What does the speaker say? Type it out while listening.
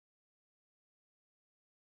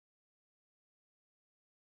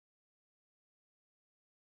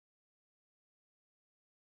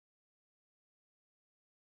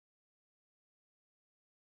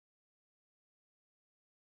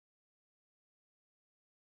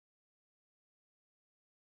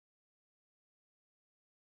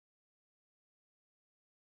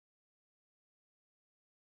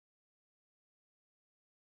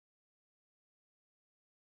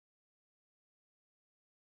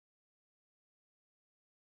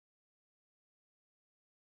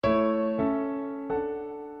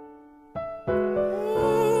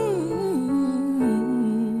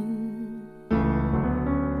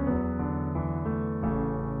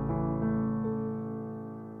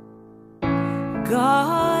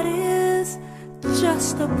God is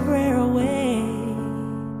just a prayer away.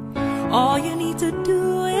 All you need to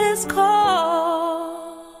do is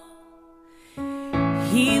call.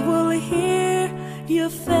 He will hear your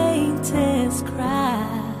faintest cry.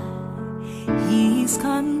 He's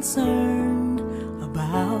concerned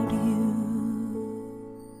about you.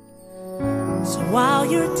 So while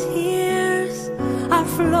your tears are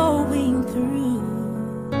flowing through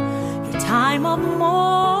your time of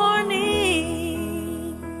mourning,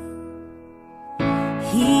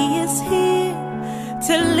 He is here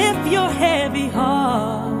to lift your heavy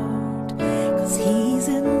heart, 'cause He's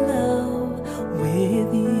in love with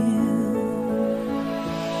you.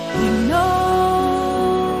 He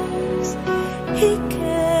knows, He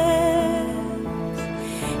cares,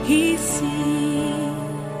 He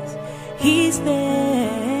sees, He's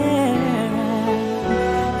there.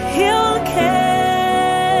 He'll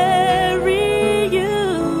carry you.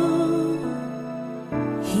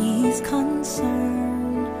 He's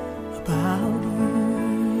concerned about you.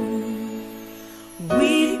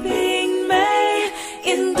 Weeping may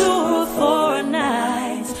endure for a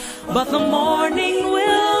night, but the morning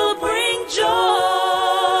will bring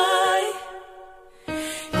joy.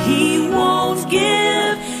 He won't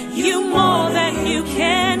give you more than you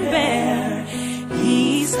can bear.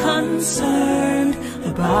 He's concerned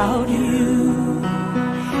about you.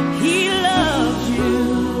 He loves you,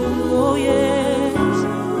 oh yes.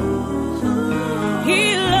 He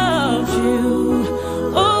loves you,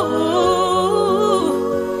 oh.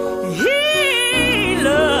 He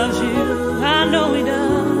loves you, I know He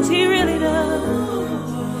does, He really does.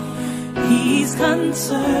 He's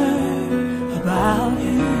concerned about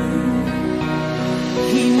you.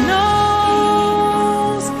 He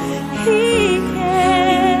knows, He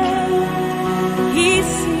cares, He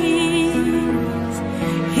sees,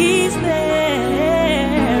 He's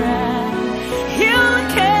there. He'll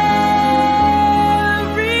carry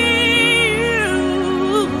you.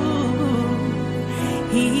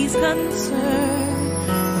 He's concerned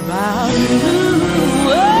about you.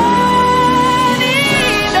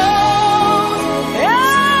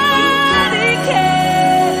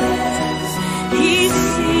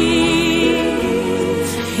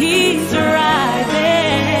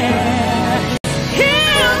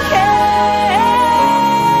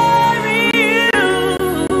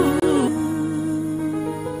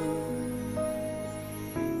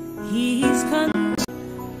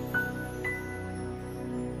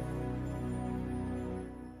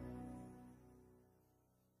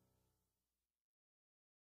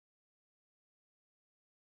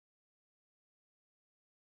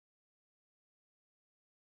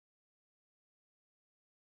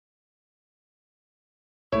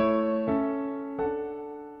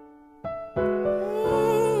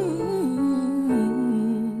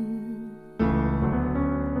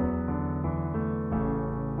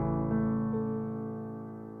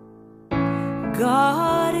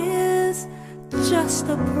 God is just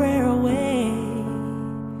a prayer away.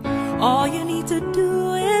 All you need to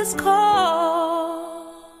do is call.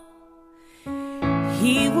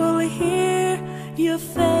 He will hear your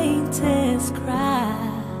faintest cry.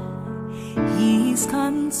 He's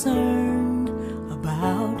concerned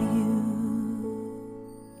about you.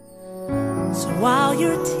 So while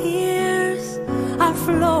your tears are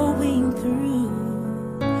flowing through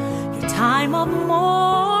your time of mourning,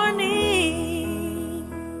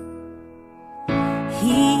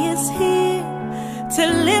 He is here to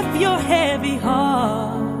lift your heavy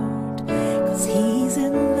heart, 'cause He's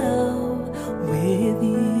in love with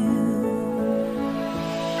you.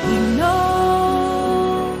 He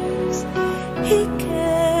knows, He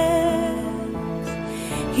cares,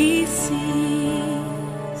 He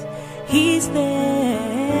sees, He's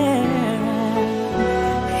there.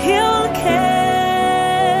 He'll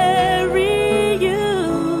carry you.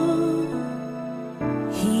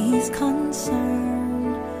 He's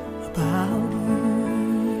concerned about you.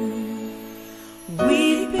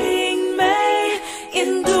 Weeping may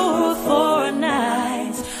endure for a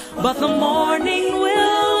night, but the morning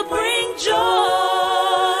will bring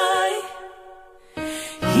joy.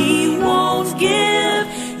 He won't give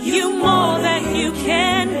you more than you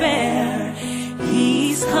can bear.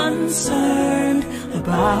 He's concerned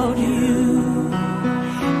about you.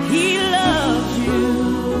 He loves you,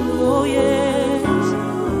 oh yes.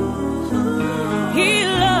 He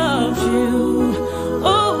loves you,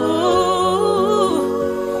 oh.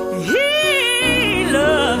 He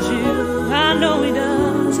loves you, I know He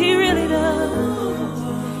does, He really does.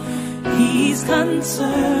 He's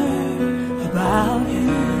concerned about you.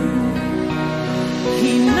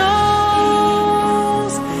 He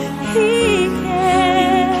knows, He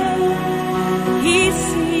cares,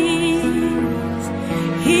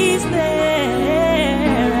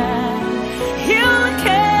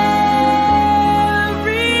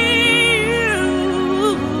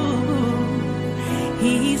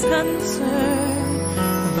 He's concerned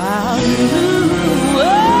about you.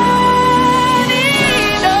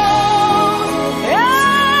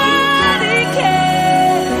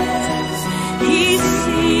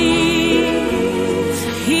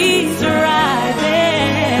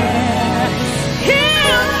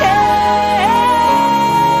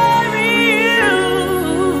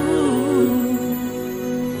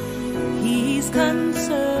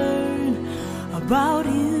 About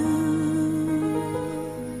you,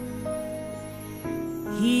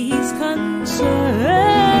 he's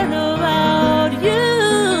concerned about you.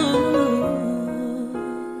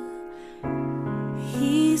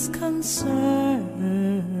 He's concerned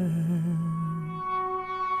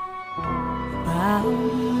about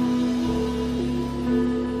you.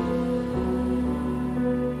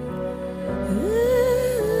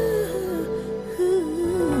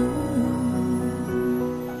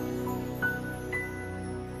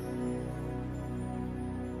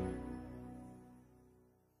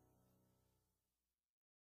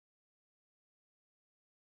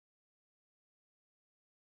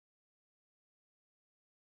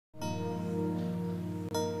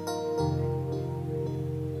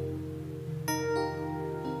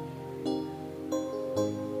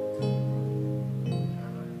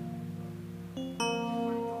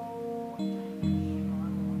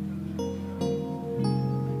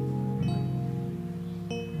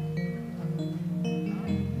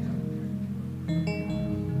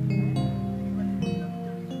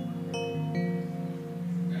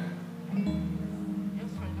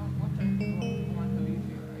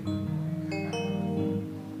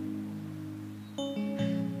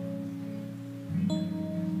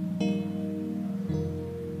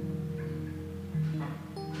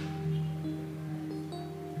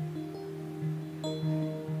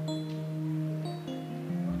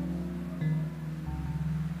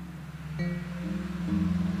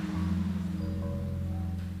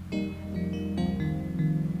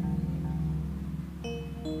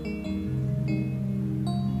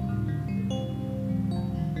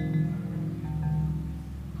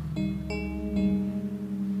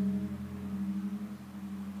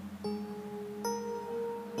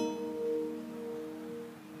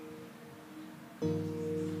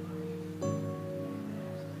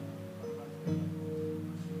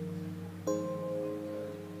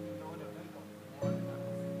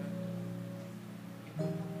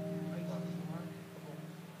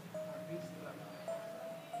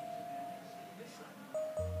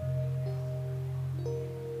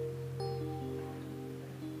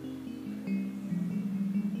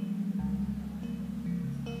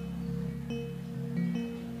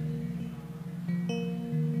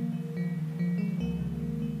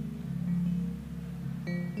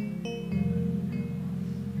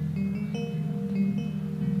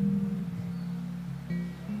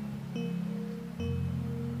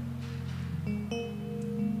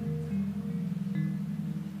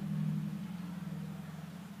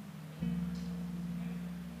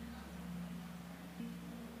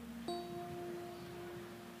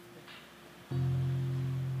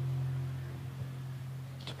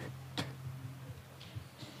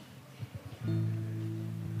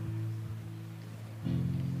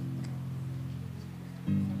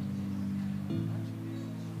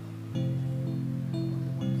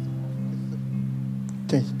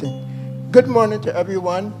 Good morning to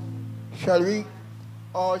everyone. Shall we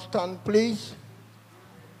all stand, please?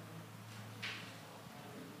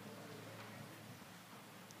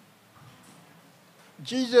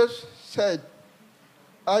 Jesus said,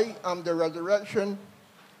 I am the resurrection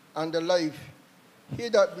and the life. He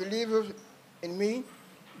that believeth in me,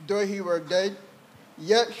 though he were dead,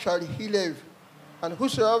 yet shall he live. And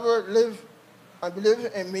whosoever live and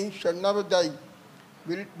believeth in me shall never die.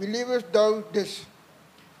 Believest thou this?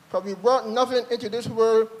 For we brought nothing into this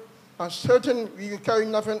world, and certain we will carry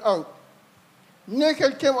nothing out.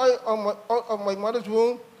 Naked came I out of my mother's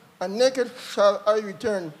womb, and naked shall I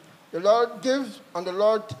return. The Lord gives, and the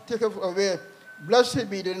Lord taketh away. Blessed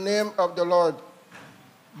be the name of the Lord.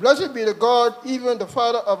 Blessed be the God, even the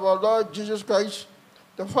Father of our Lord Jesus Christ,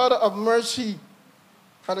 the Father of mercy,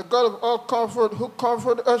 and the God of all comfort, who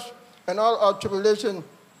comfort us in all our tribulation,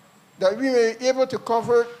 that we may be able to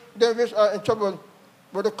comfort them which are in trouble.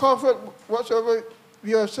 But the comfort whatsoever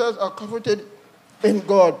we ourselves are comforted in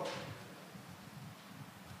God.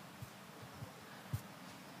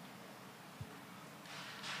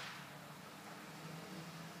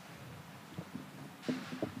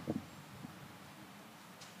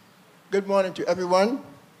 Good morning to everyone.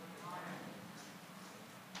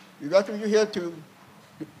 We welcome you here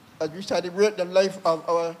as we celebrate the life of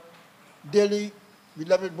our dearly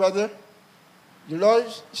beloved brother, The Lord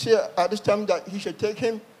said at this time that he should take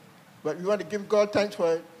him, but we want to give God thanks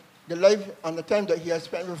for the life and the time that he has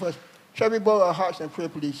spent with us. Shall we bow our hearts and pray,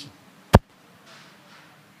 please?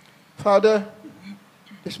 Father,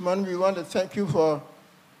 this morning we want to thank you for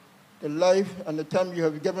the life and the time you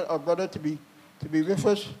have given our brother to be with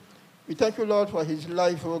us. We thank you, Lord, for his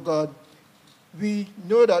life, oh God. We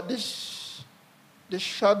know that this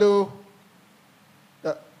shadow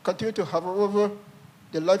that continues to hover over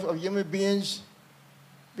the life of human beings,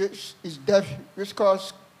 which is death, which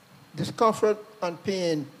causes discomfort and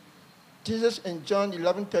pain. Jesus in John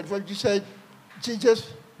 11:34, you said,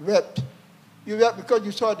 Jesus wept. You wept because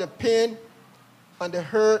you saw the pain and the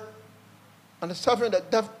hurt and the suffering that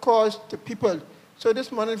death caused to people. So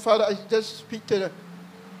this morning, Father, I just speak to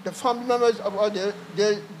the family members of our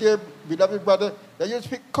dear beloved brother, that you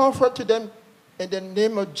speak comfort to them in the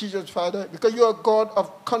name of Jesus, Father, because you are God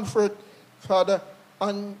of comfort, Father.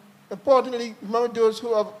 And importantly, remember those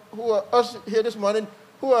who are us here this morning,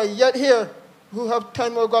 who are yet here, who have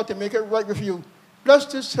time, oh God, to make it right with you. Bless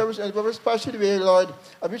this service and very special way, Lord.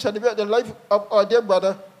 I wish I celebrate the life of our dear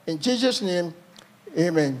brother. In Jesus' name,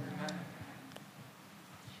 amen.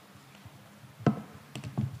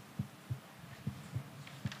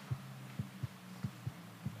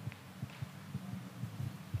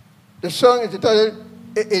 The song is entitled,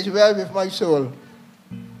 It Is Well With My Soul.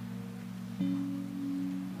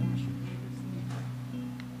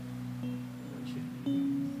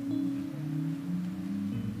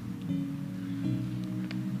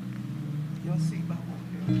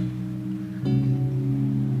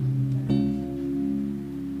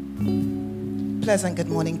 Pleasant good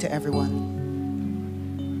morning to everyone.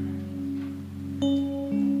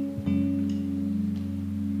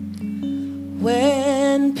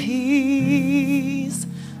 When peace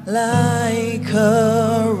like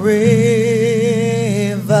a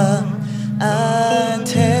river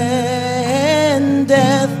attendeth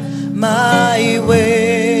my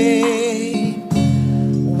way,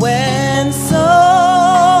 when sorrows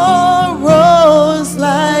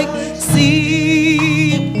like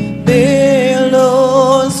sea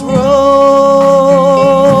billows roll,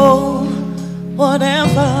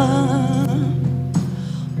 whatever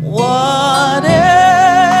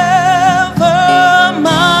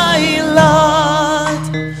my lot,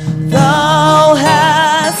 thou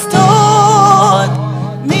hast taught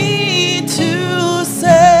me to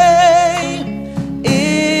say,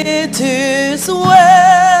 it is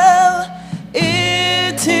well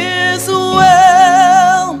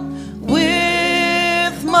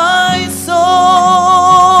with my soul.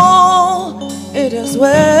 It is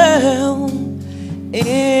well,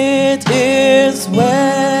 it is well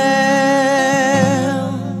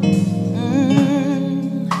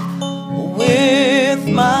with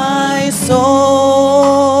my soul.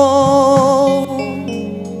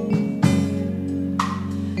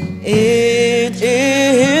 It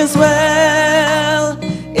is well,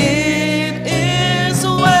 it is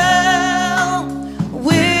well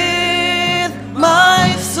with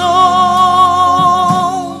my soul.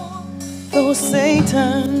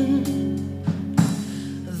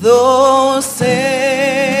 Though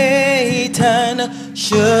Satan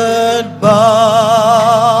should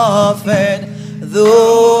buffet,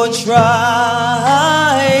 though trials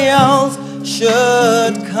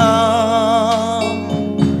should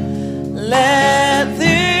come, let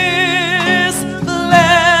this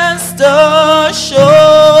blessed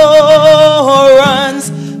assurance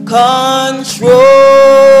control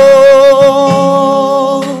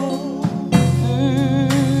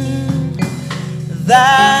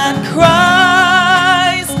that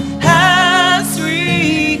Christ has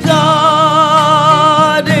regarded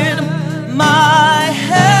my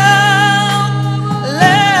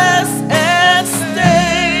helpless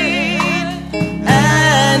estate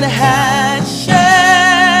and has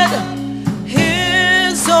shed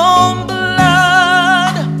his own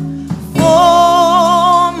blood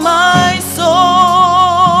for my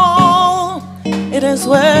soul. It is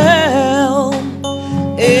well,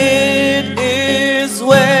 it is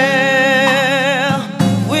well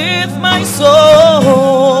with my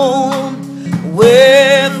soul,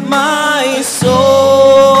 with my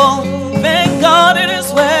soul. Thank God it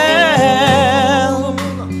is well,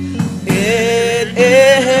 it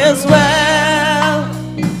is well,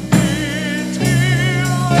 it is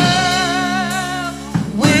well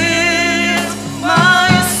with my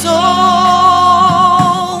soul.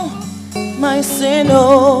 My sin,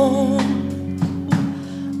 oh,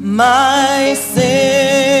 my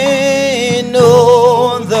sin,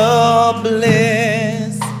 oh, the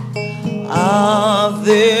bliss of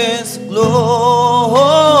this glorious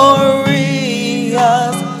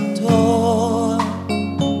toil.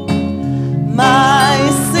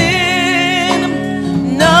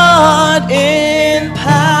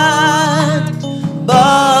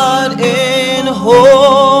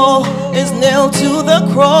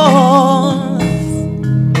 cross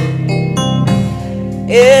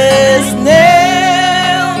is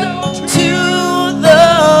nailed to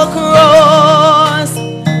the cross,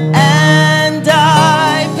 and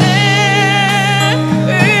I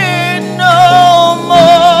fear no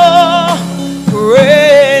more.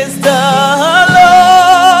 Praise the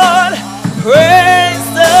Lord, praise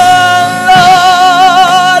the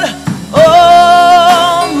Lord,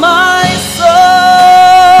 oh my soul.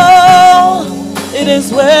 It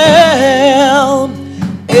is well,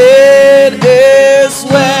 it is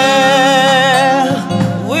well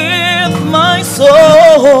with my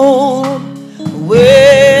soul,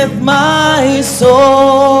 with my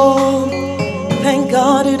soul. Thank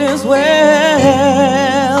God it is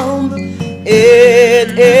well,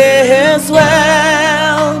 it is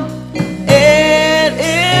well, it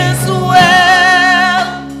is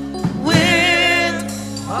well with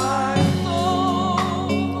my soul.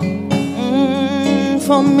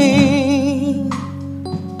 For me,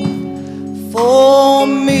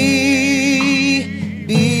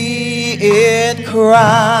 be it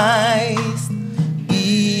Christ,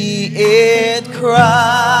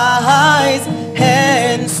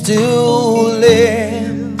 hands to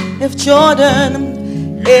live. If Jordan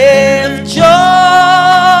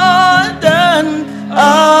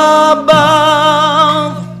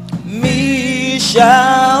above me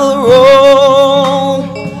shall roll,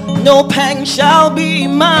 no pang shall be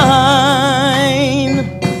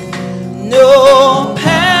mine, no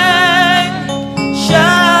pang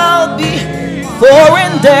shall be, for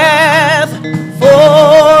in death,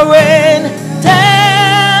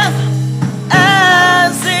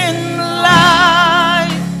 as in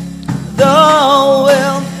life, thou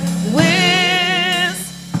wilt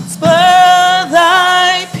whisper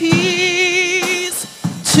thy peace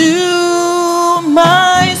to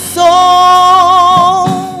my soul.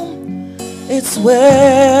 It's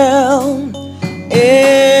well,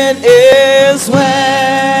 it is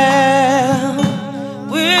well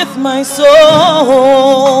with my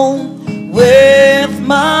soul, with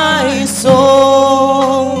my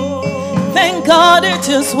soul. Thank God it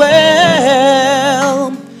is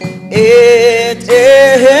well, it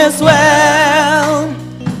is well,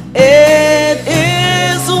 it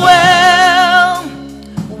is well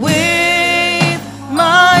with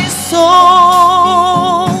my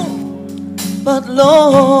soul. But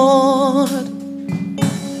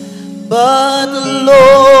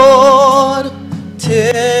Lord,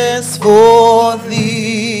 'tis for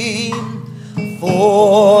thee,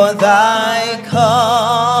 for thy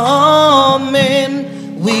coming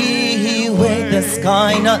we wait. The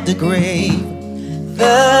sky, not the grave,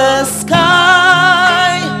 the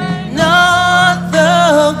sky, not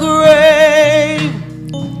the grave,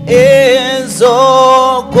 is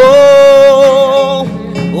our goal.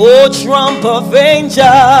 O trump of angel,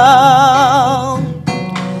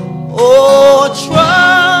 O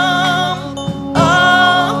trump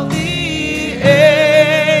of the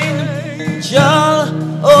angel,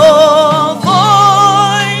 O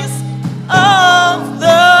voice of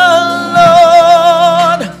the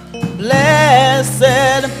Lord,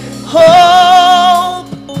 blessed hope,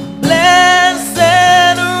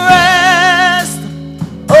 blessed rest,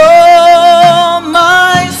 oh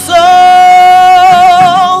my soul.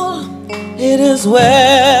 It is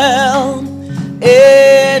well,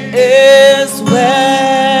 it is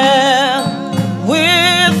well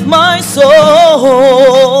with my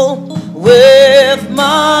soul, with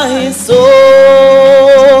my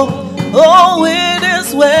soul. Oh, it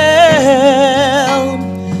is well,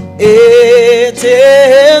 it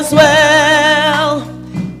is well,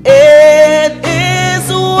 it is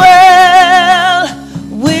well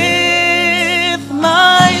with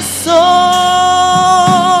my soul.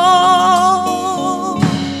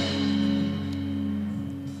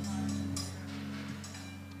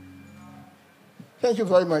 Thank you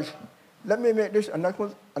very much. Let me make this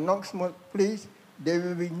announcement, please. There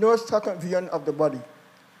will be no second viewing of the body.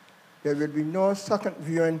 There will be no second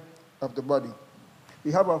viewing of the body.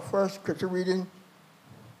 We have our first scripture reading,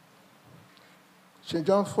 St.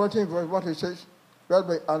 John 14, verse 1-6, read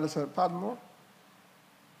by Alison Padmore.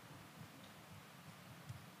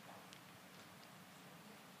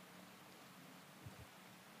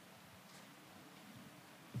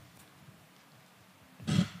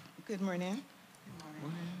 Good morning.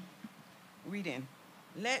 Reading.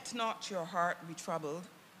 Let not your heart be troubled.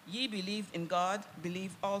 Ye believed in God,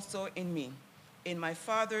 believe also in me. In my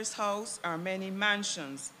Father's house are many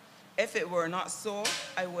mansions. If it were not so,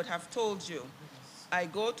 I would have told you. I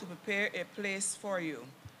go to prepare a place for you.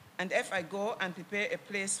 And if I go and prepare a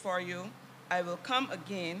place for you, I will come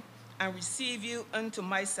again and receive you unto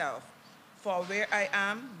myself, For where I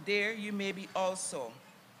am, there you may be also.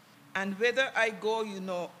 And whither I go, you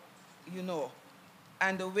know,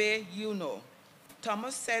 and the way you know.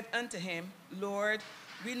 Thomas said unto him, Lord,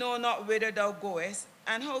 we know not whither thou goest,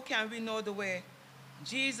 and how can we know the way?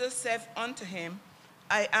 Jesus said unto him,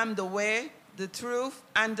 I am the way, the truth,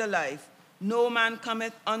 and the life. No man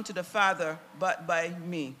cometh unto the Father but by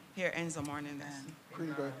me. Here ends the morning lesson.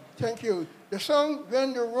 Pretty good. Thank you. The song,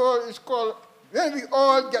 When the World is Called, When We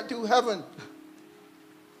All Get to Heaven.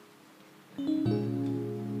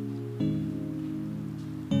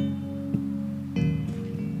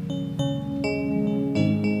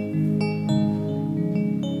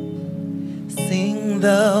 Sing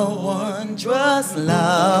the wondrous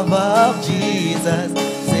love of Jesus.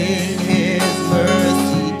 Sing his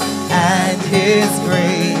mercy and his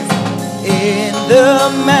grace. In the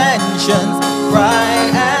mansions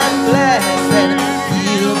bright and blessed,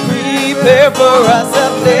 he'll prepare for us a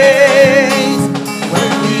place.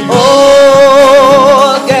 When we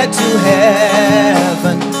all get to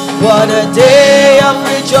heaven, what a day of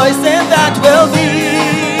rejoicing that will be.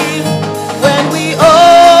 When we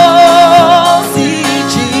all see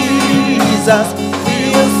Jesus,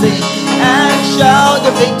 we'll sing and shout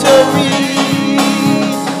the victory.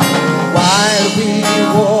 While we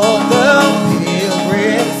walk the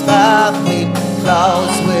pilgrim's pathway,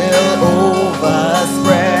 clouds will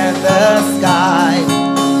overspread the sky.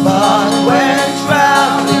 But when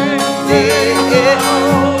traveling,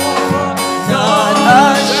 not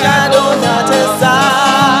a shadow, not a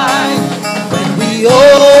sign. When we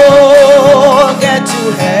all get to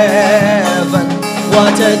heaven,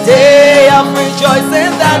 what a day of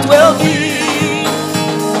rejoicing that will be.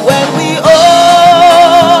 When we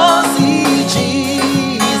all see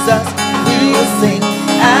Jesus, we'll sing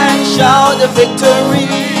and shout the victory.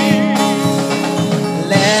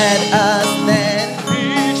 Let us then be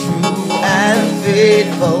true and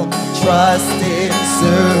faithful, trusting,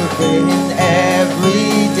 serving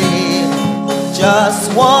every day.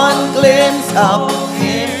 Just one glimpse of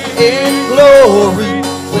him in glory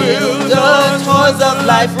will the toils of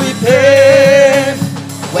life repay.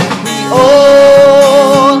 When we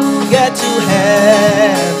all get to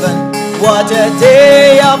heaven, what a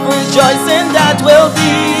day of rejoicing that will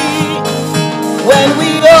be. When we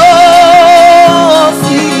all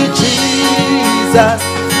see Jesus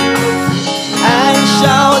and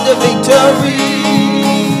shout the victory.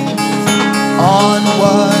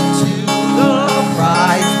 Onward to the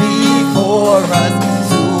prize before us,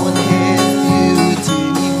 soon his beauty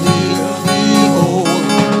we'll behold.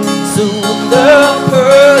 Soon the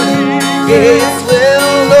pearly gates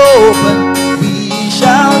will open, we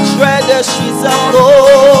shall tread the streets of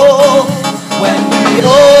gold. When we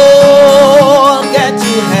all get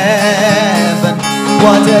to heaven,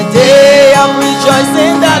 what a day of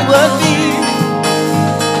rejoicing that will be.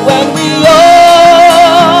 When we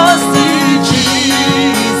all see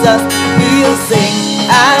Jesus, we'll sing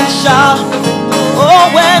and shout. Oh,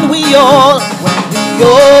 when we all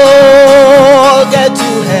get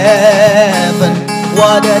to heaven,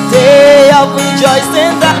 what a day of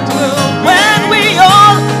rejoicing that will. When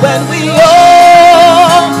we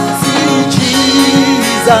all see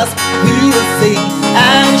Jesus, we'll sing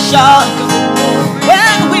and shout.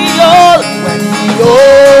 When we all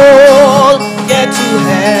get to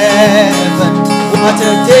heaven, what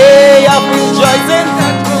a day of rejoicing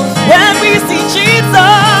that will. When we see Jesus,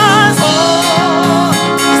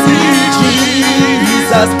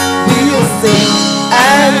 we'll sing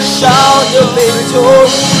and shout the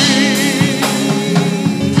victory.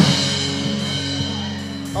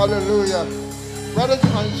 Hallelujah. Brothers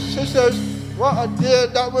and sisters, what a day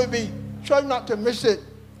that will be. Try not to miss it.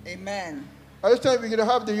 Amen. At this time, we're going to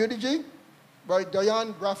have the eulogy by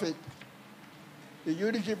Diane Braffett. The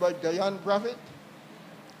eulogy by Diane Braffett.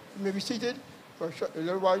 You may be seated for a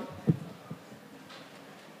little while.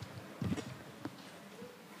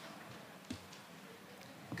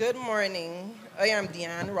 Good morning. I am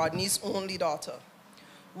Deanne, Rodney's only daughter.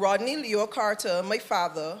 Rodney Leo Carter, my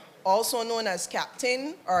father, also known as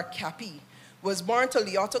Captain or Cappy, was born to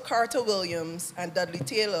Leota Carter Williams and Dudley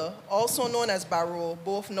Taylor, also known as Barrow,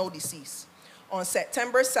 both now deceased, on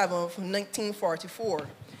September 7th, 1944.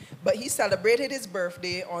 But he celebrated his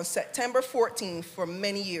birthday on September 14th for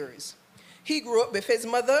many years. He grew up with his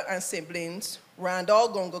mother and siblings, Randall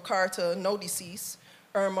Gongo Carter, now deceased,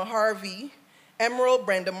 Irma Harvey, Emerald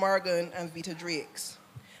Brenda Morgan, and Vita Drakes.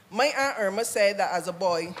 My Aunt Irma said that as a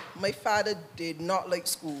boy, my father did not like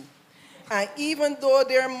school. And even though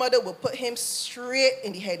their mother would put him straight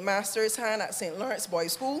in the headmaster's hand at St. Lawrence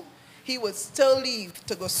Boys School, he would still leave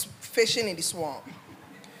to go fishing in the swamp.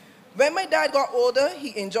 When my dad got older,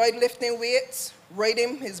 he enjoyed lifting weights,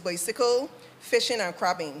 riding his bicycle, fishing and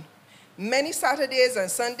crabbing. Many Saturdays and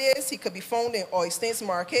Sundays, he could be found in Oystins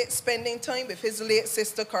Market, spending time with his late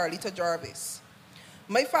sister, Carlita Jarvis.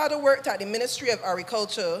 My father worked at the Ministry of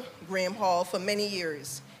Agriculture, Graham Hall, for many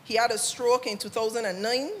years. He had a stroke in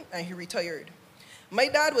 2009, and he retired. My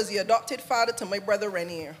dad was the adopted father to my brother,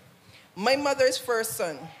 Renier, my mother's first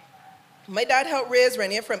son. My dad helped raise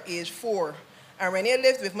Renier from age 4, and Renier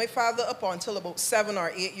lived with my father up until about 7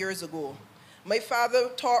 or 8 years ago. My father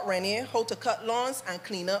taught Renier how to cut lawns and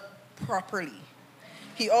clean up properly.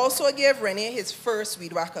 He also gave Renier his first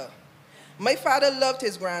weed whacker. My father loved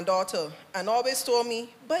his granddaughter and always told me,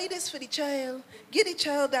 buy this for the child, get the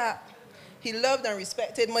child that. He loved and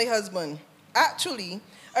respected my husband. Actually,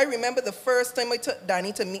 I remember the first time I took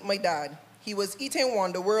Danny to meet my dad. He was eating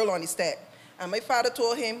Wonder World on the step, and my father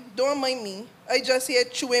told him, don't mind me, I just here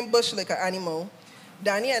chewing bush like an animal.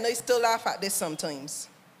 Danny and I still laugh at this sometimes.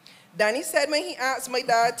 Danny said when he asked my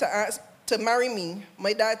dad to marry me,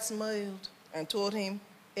 my dad smiled and told him,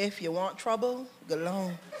 if you want trouble, go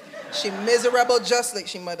along. She miserable just like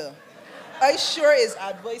she mother. I sure is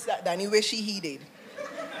advice that Danny wish he heeded.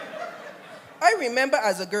 I remember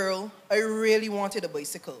as a girl, I really wanted a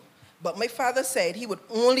bicycle, but my father said he would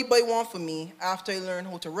only buy one for me after I learned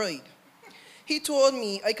how to ride. He told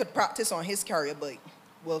me I could practice on his carrier bike.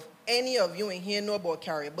 Well, if any of you in here know about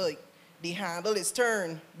carrier bike, the handle is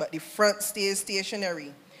turned, but the front stays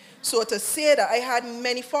stationary. So to say that I had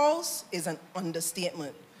many falls is an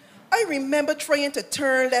understatement. I remember trying to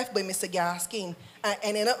turn left by Mr. Gaskin and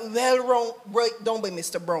ending up well wrong, right down by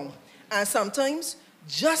Mr. Brown. And sometimes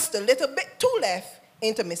just a little bit too left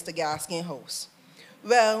into Mr. Gaskin's house.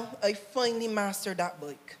 Well, I finally mastered that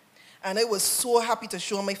bike. And I was so happy to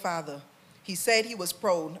show my father. He said he was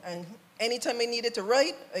proud, and anytime I needed to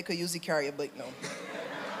ride, I could use the carrier bike now.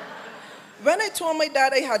 When I told my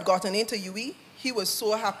dad I had gotten into UE, he was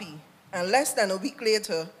so happy. And less than a week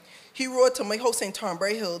later, he rode to my house in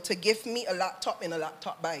Thornbury Hill to give me a laptop in a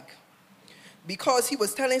laptop bag. Because he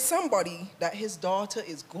was telling somebody that his daughter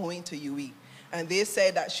is going to UE, and they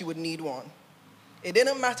said that she would need one. It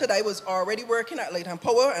didn't matter that I was already working at Light and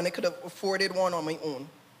Power, and I could have afforded one on my own.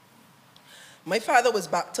 My father was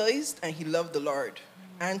baptized, and he loved the Lord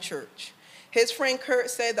and church. His friend Kurt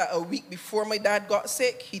said that a week before my dad got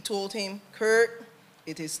sick, he told him, Kurt,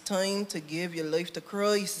 it is time to give your life to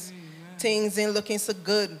Christ. Amen. Things ain't looking so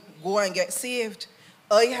good. Go and get saved.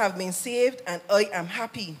 I have been saved, and I am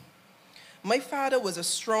happy. My father was a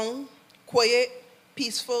strong, quiet,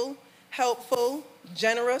 peaceful, helpful,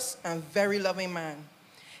 generous, and very loving man.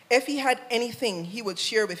 If he had anything, he would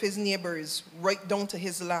share with his neighbors right down to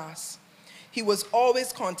his last. He was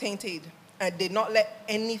always contented and did not let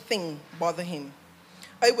anything bother him.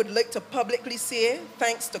 I would like to publicly say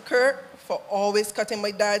thanks to Kurt for always cutting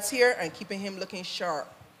my dad's hair and keeping him looking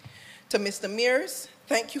sharp. To Mr. Mears,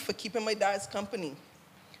 thank you for keeping my dad's company.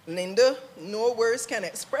 Linda, no words can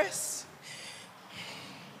express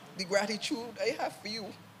the gratitude I have for you.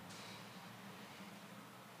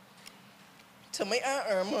 To my Aunt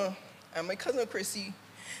Irma and my cousin Chrissy,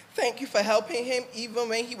 thank you for helping him even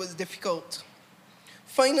when he was difficult.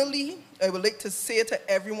 Finally, I would like to say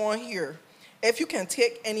to everyone here, if you can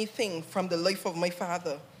take anything from the life of my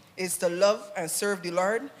father, it's to love and serve the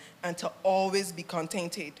Lord and to always be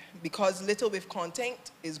contented, because little with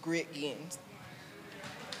content is great gains.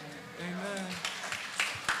 Amen.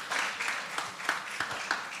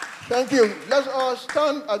 Thank you. Let's all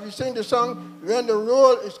stand as we sing the song, When the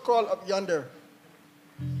Roll is Called Up Yonder.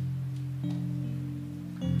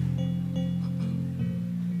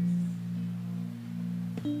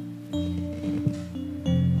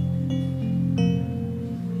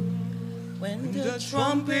 When the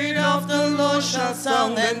trumpet of the Lord shall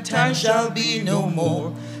sound, and time shall be no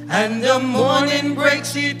more, and the morning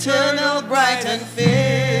breaks eternal, bright and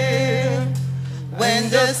fair. When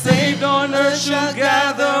the saved on earth shall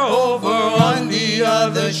gather over on the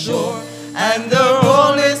other shore, and the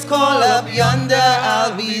roll is called up yonder,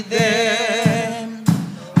 I'll be there.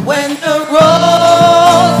 When the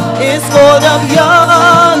roll is called up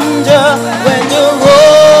yonder, when the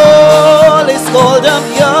roll is called up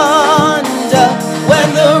yonder,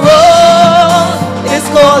 when the roll is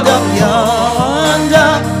called up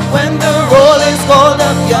yonder, when the roll is called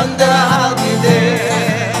up yonder, I'll be there.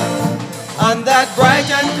 On that bright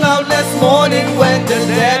and cloudless morning, when the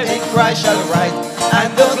dead in Christ shall rise, and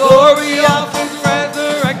the glory of his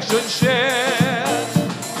resurrection share,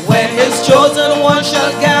 when his chosen ones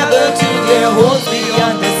shall gather to their homes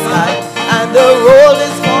beyond the sky, and the roll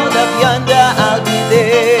is called up yonder, I'll be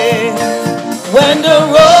there. When the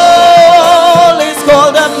roll is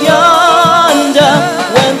called up yonder,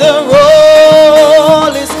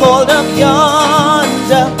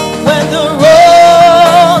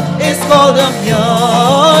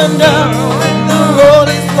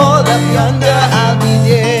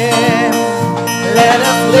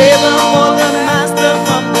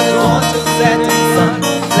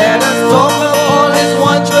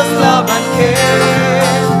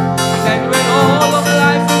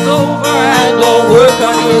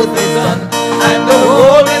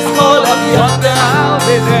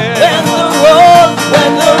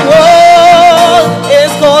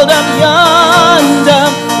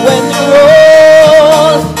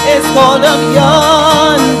 called up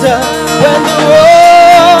yonder, when the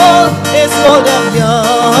roll is called up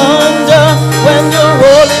yonder, when the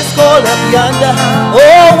roll is called up yonder,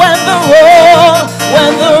 oh, when the roll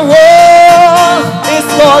is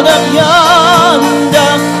called up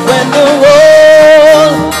yonder, when the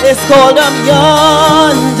roll is called up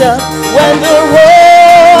yonder, when the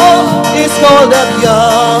roll is called up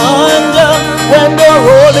yonder, when the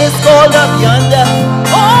roll is called up yonder,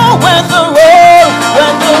 oh, when the roll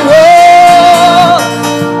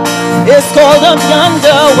is called up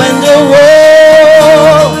yonder, when the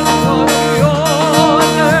roll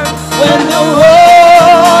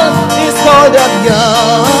is called up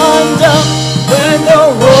yonder, when the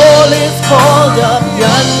roll is called up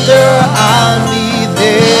yonder, I'll be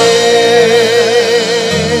there.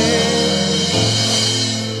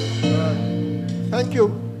 Thank you.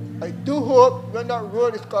 I do hope when that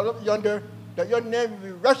road is called up yonder, that your name will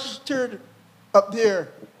be registered up there.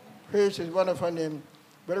 Praise is one of her name.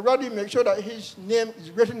 But Rodney, make sure that his name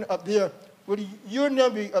is written up there. Will your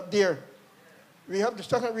name be up there? We have the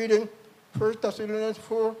second reading, 1 Thessalonians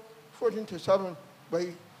 4, 14-7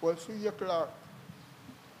 by Wolfia Clark.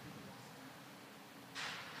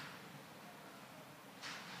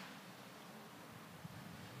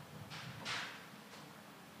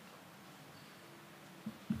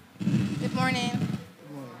 Good morning.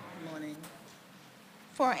 Good morning.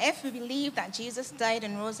 For if we believe that Jesus died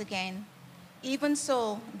and rose again, even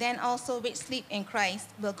so, then also which sleep in Christ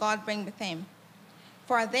will God bring with him.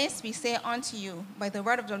 For this we say unto you by the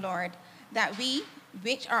word of the Lord, that we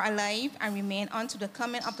which are alive and remain unto the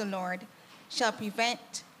coming of the Lord shall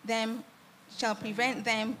prevent them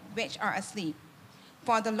which are asleep.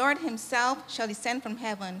 For the Lord himself shall descend from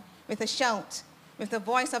heaven with a shout, with the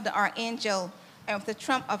voice of the archangel, and with the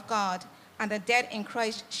trump of God, and the dead in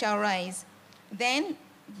Christ shall rise. Then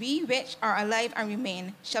we which are alive and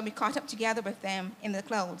remain shall be caught up together with them in the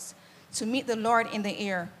clouds to meet the Lord in the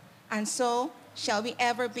air, and so shall we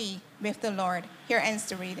ever be with the Lord. Here ends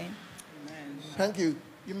the reading. Amen. Thank you.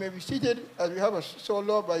 You may be seated as we have a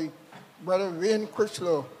solo by Brother Wayne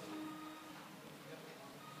Crislow.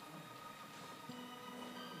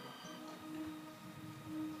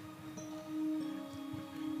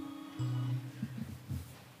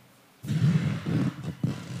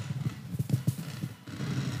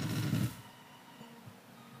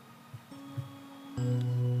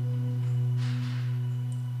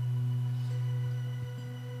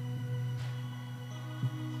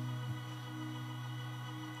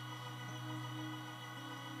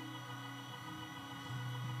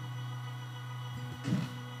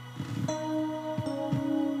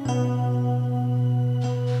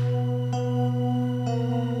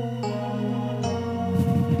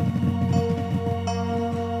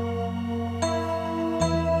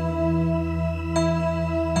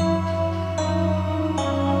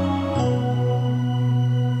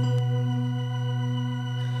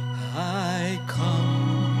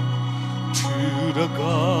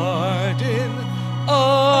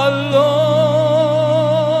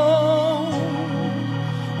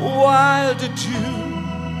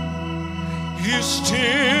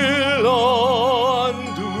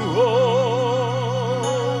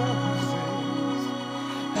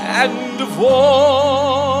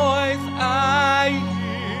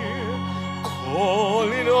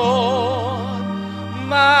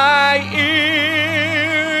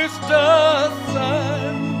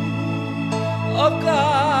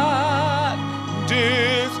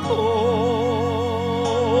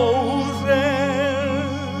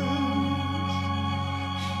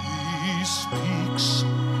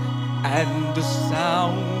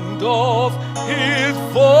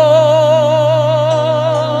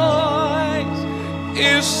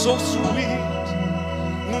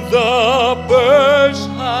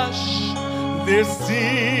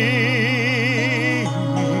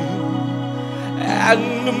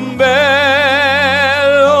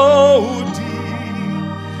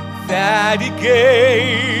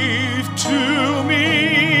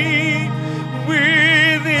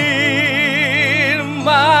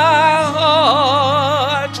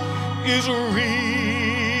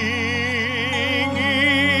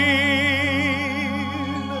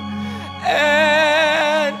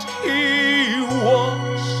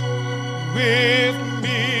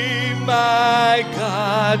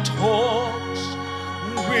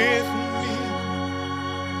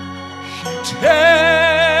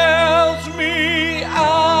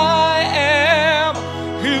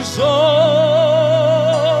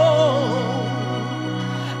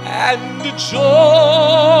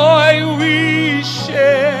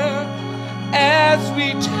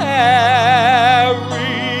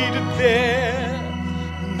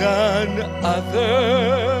 None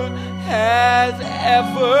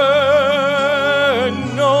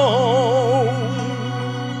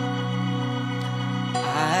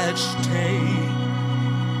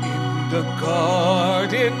the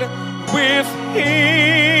garden with him,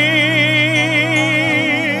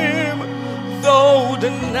 though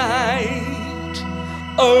the night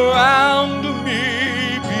around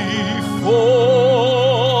me be falling,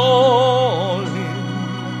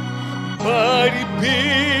 but he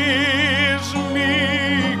bids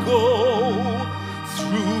me go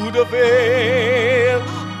through the veil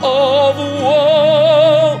of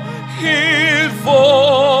woe. His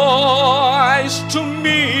voice to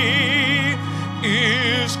me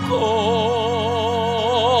is calling,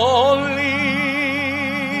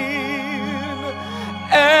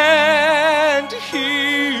 and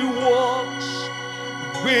he walks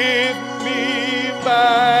with me.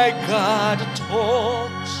 My God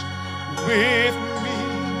talks with me.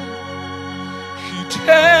 He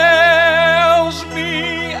tells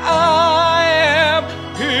me I am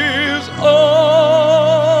his own,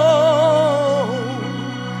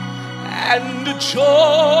 and the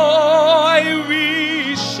joy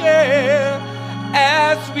we share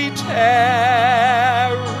as we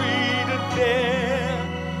tarried there,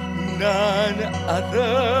 none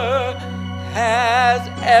other has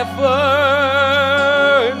ever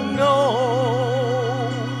known.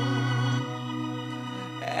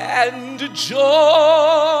 And the joy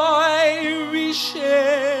we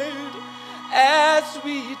shared as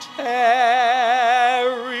we tarried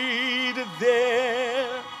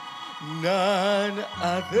there, none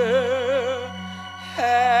other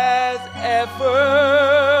has ever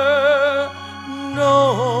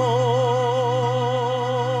known.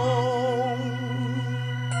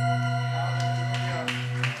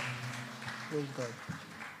 Praise God.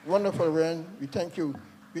 Wonderful, Ren. We thank you.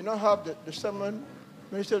 We now have the sermon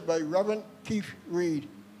ministered by Reverend Keith Reed.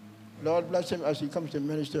 Lord bless him as he comes to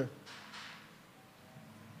minister.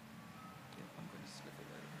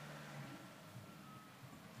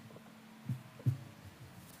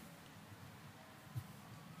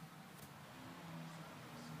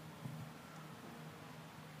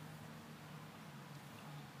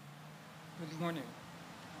 Good morning.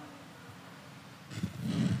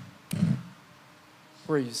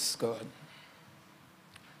 Praise God.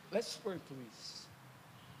 Let's pray, please.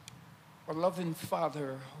 Our loving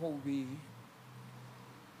Father, how we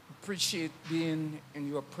appreciate being in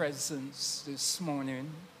your presence this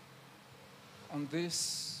morning on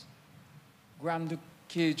this grand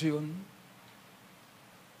occasion.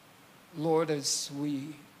 Lord, as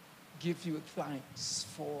we give you thanks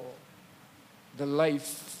for the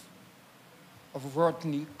life of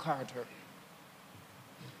Rodney Carter.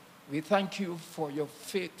 We thank you for your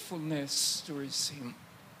faithfulness towards him.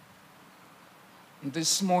 And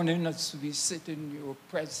this morning, as we sit in your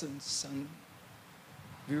presence and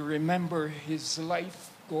we remember his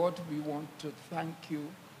life, God, we want to thank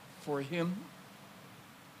you for him.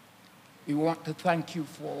 We want to thank you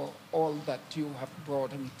for all that you have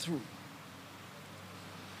brought him through.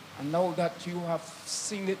 And now that you have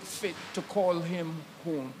seen it fit to call him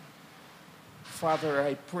home, Father,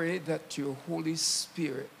 I pray that your Holy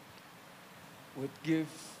Spirit would give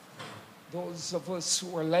those of us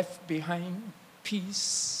who are left behind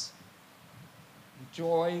peace,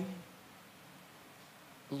 joy,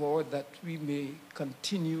 Lord, that we may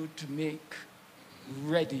continue to make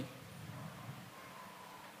ready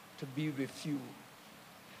to be with you.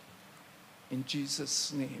 In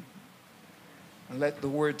Jesus' name. And let the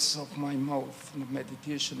words of my mouth and the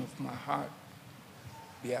meditation of my heart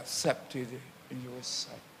be accepted in your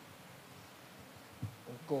sight,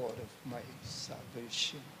 O God of my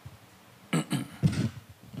salvation.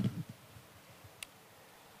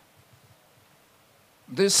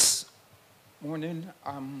 This morning,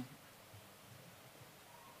 I'm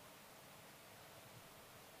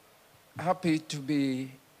happy to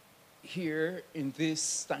be here in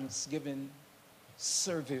this Thanksgiving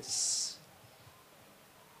service.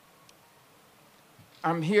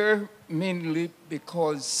 I'm here mainly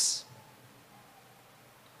because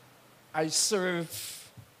I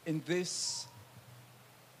serve in this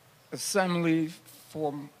assembly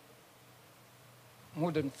for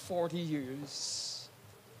more than 40 years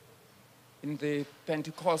in the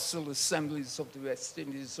Pentecostal assemblies of the West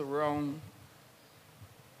Indies, around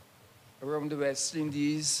the West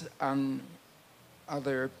Indies and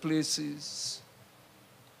other places.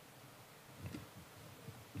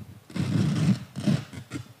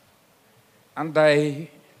 And I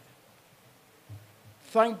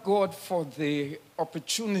thank God for the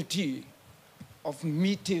opportunity of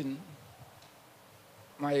meeting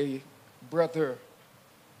my brother.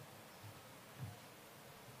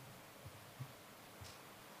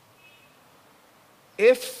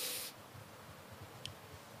 If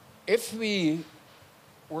we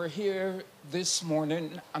were here this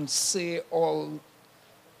morning and say all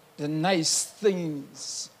the nice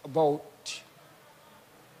things about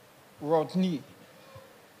Rodney.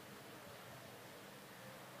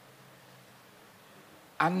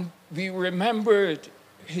 And we remembered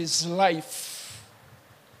his life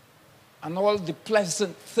and all the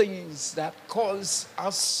pleasant things that cause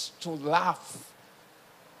us to laugh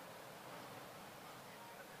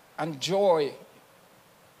and joy.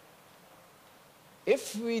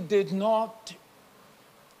 If we did not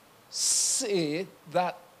say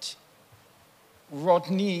that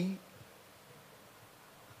Rodney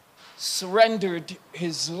surrendered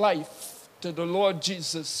his life to the Lord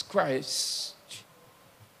Jesus Christ,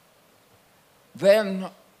 then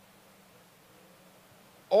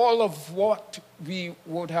all of what we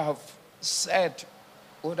would have said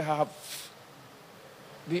would have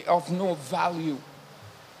be of no value.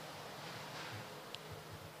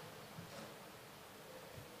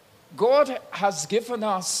 God has given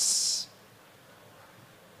us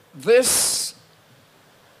this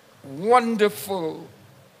wonderful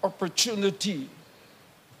opportunity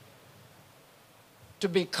to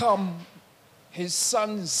become his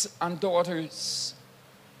sons and daughters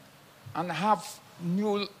and have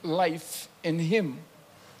new life in him.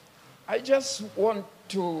 I just want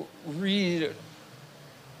to read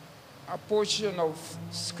a portion of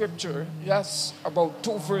scripture, just about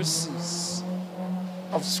 2 verses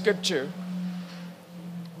of scripture.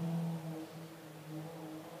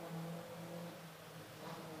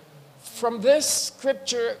 From this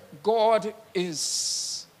scripture, God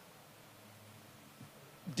is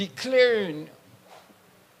declaring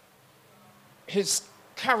his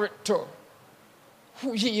character,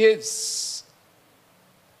 who he is.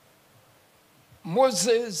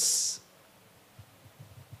 Moses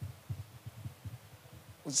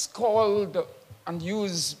was called and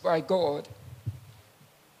used by God.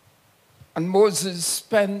 And Moses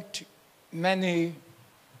spent many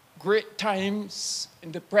great times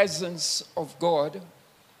in the presence of God.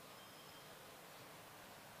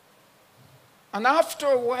 And after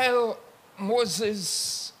a while,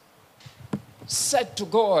 Moses said to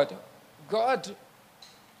God, God,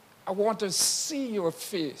 I want to see your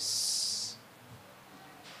face.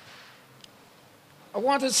 I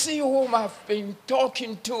want to see whom I've been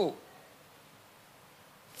talking to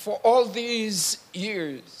for all these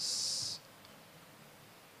years.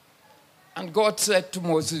 And God said to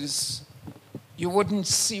Moses, you wouldn't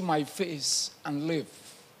see my face and live.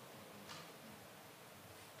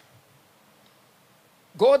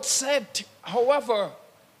 God said, however,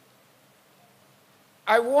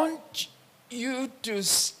 I want you to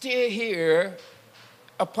stay here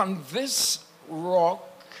upon this rock,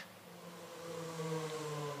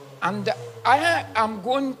 and I am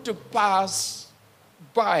going to pass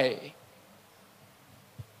by.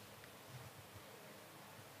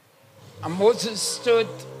 And Moses stood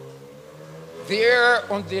there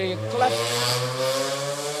on the cleft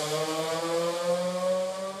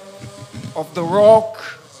of the rock,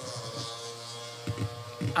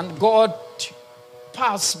 and God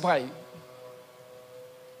passed by.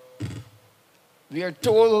 We are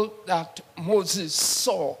told that Moses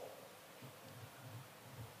saw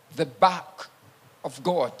the back of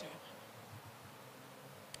God.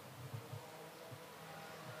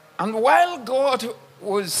 And while God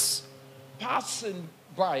was passing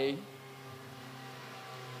by,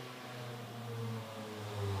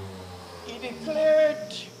 he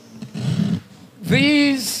declared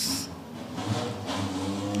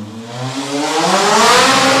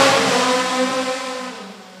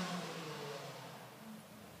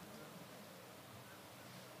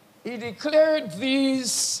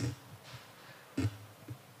these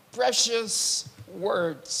precious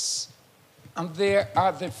words, and they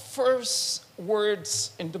are the first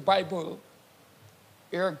words in the Bible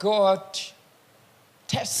where God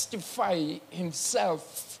testifies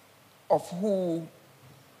himself of who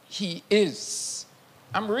he is.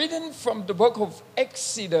 I'm reading from the book of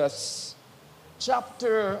Exodus,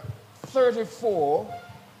 chapter 34.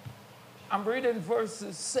 I'm reading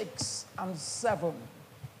verses 6 and 7.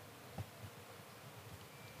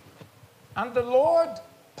 And the Lord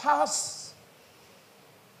passed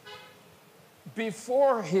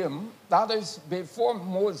before him, that is, before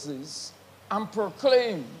Moses, and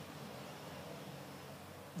proclaimed,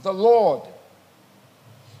 the Lord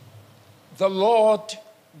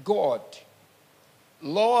God.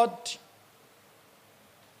 Lord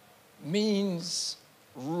means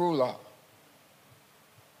ruler.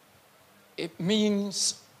 It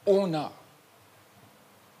means owner.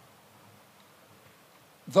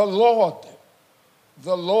 The Lord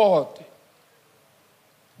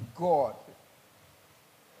God.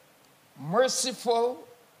 merciful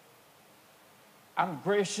and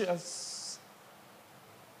gracious,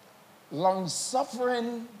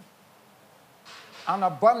 long-suffering and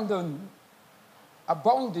abounding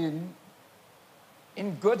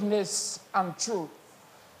in goodness and truth,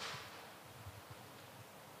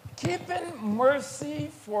 keeping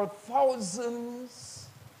mercy for thousands,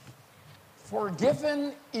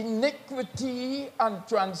 forgiving iniquity and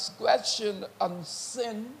transgression and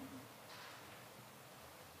sin,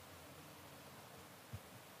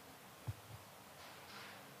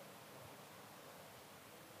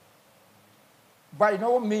 by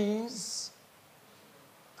no means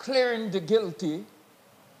clearing the guilty,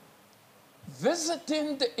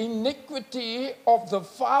 visiting the iniquity of the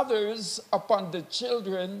fathers upon the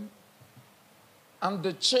children and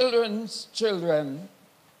the children's children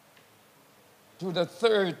to the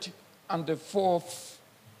third and the fourth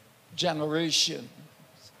generation.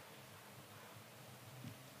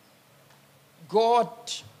 God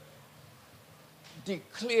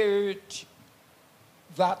declared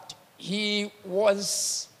that he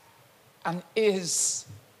was and is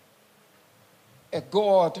a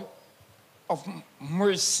God of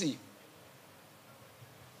mercy.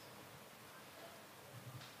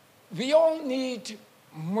 We all need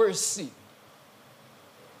mercy.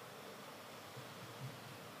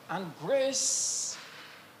 And grace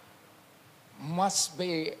must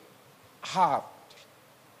be had.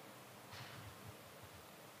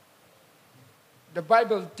 The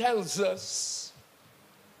Bible tells us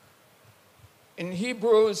in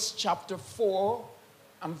Hebrews chapter 4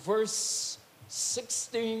 and verse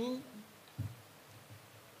 16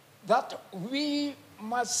 that we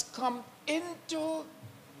must come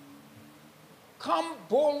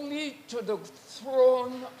boldly to the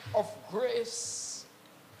throne of grace,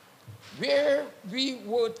 where we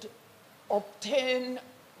would obtain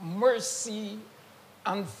mercy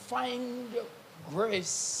and find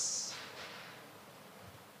grace.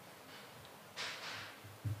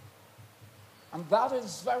 And that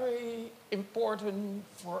is very important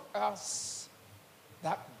for us,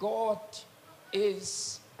 that God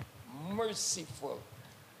is merciful.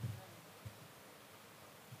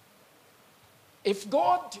 If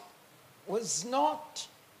God was not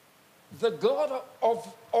the God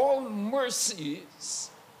of all mercies,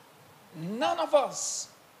 none of us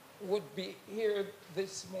would be here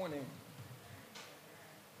this morning.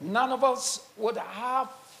 None of us would have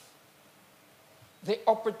the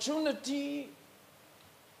opportunity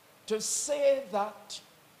to say that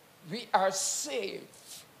we are saved,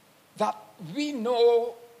 that we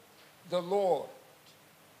know the Lord.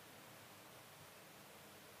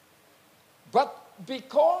 But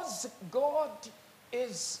because God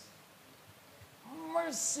is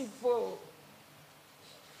merciful,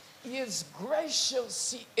 he is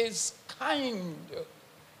gracious, he is kind,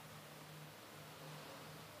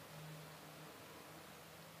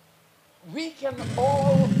 we can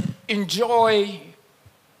all enjoy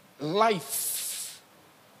life.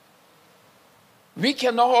 We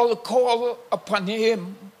can all call upon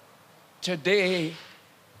him today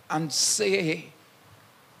and say,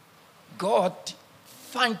 God,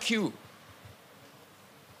 thank you.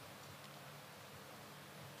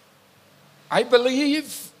 I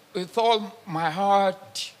believe with all my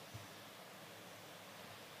heart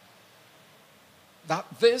that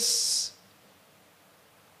this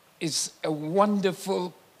is a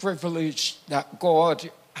wonderful privilege that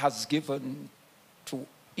God has given to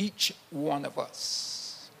each one of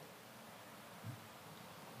us.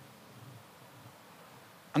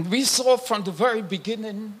 And we saw from the very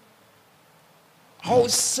beginning how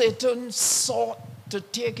Satan sought to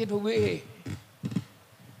take it away.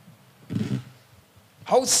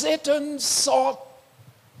 How Satan sought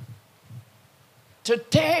to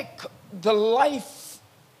take the life,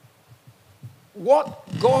 what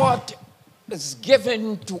God has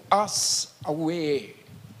given to us, away.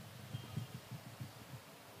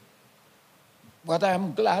 But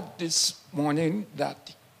I'm glad this morning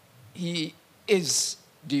that he is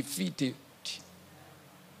defeated.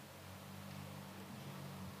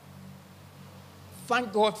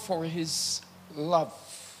 Thank God for his love.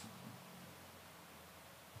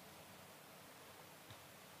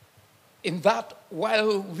 In that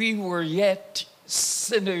while we were yet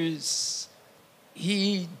sinners,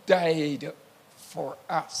 he died for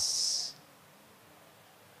us.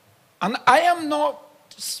 And I am not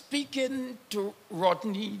speaking to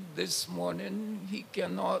Rodney this morning. He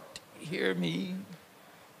cannot hear me.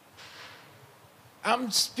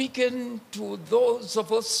 I'm speaking to those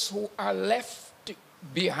of us who are left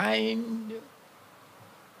behind.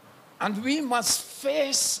 And we must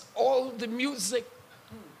face all the music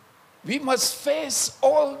We must face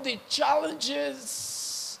all the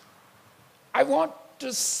challenges. I want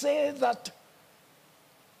to say that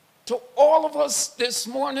to all of us this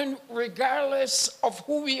morning, regardless of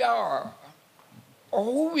who we are or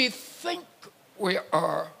who we think we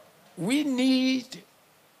are, we need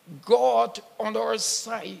God on our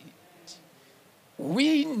side.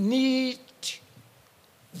 We need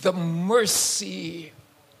the mercy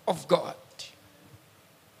of God.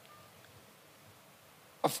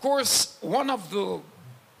 Of course, one of the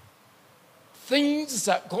things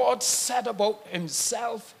that God said about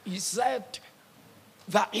himself, he said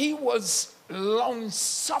that he was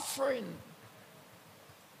long-suffering.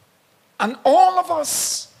 And all of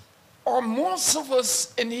us, or most of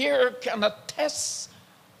us in here, can attest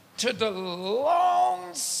to the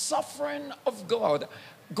long suffering of God.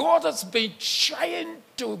 God has been trying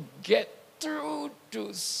to get through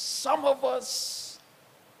to some of us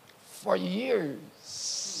for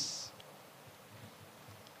years.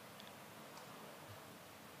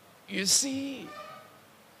 You see,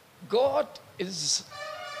 God is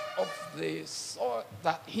of the sort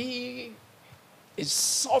that he is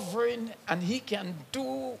sovereign and he can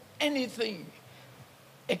do anything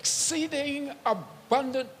exceeding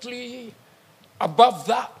abundantly above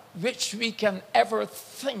that which we can ever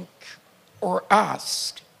think or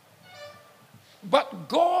ask. But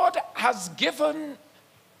God has given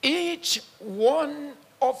each one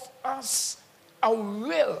of us a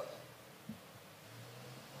will.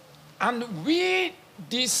 And we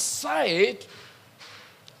decide,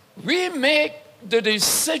 we make the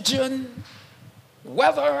decision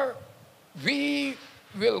whether we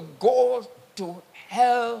will go to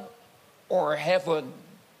hell or heaven.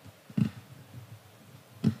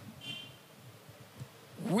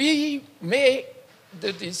 We make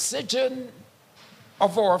the decision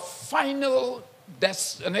of our final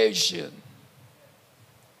destination.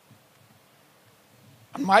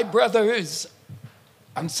 And my brothers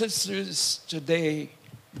and sisters, today,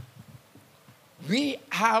 we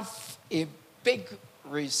have a big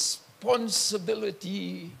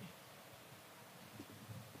responsibility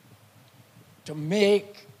to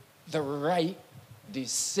make the right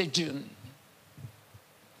decision.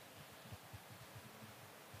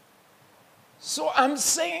 So I'm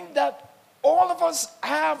saying that all of us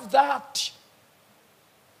have that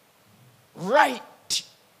right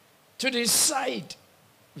to decide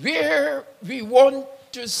where we want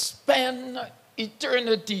to spend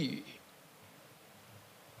eternity.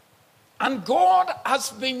 And God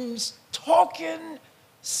has been talking,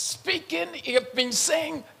 speaking, he has been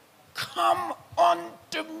saying, come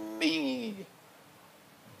unto me.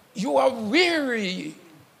 You are weary.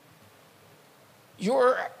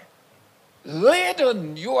 You're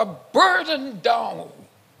laden. You are burdened down.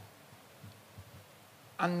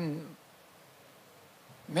 And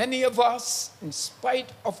many of us, in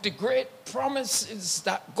spite of the great promises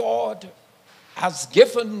that God has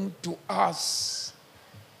given to us,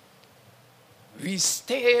 we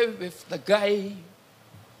stay with the guy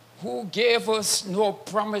who gave us no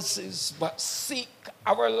promises but seek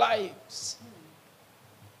our lives.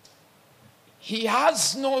 He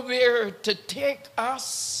has nowhere to take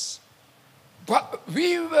us, but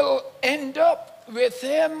we will end up with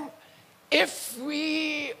him if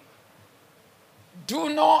we do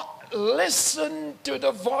not listen to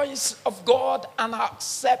the voice of God and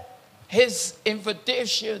accept his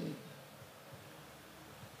invitation.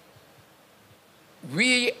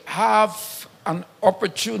 We have an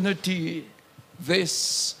opportunity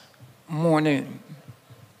this morning.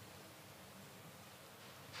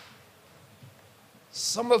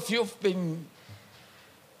 Some of you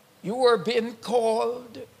were being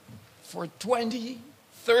called for 20,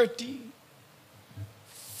 30,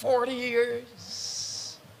 40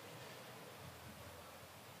 years.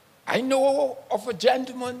 I know of a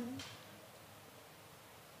gentleman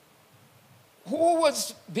who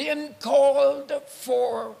was being called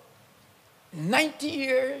for 90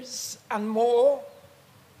 years and more,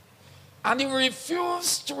 and he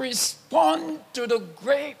refused to respond to the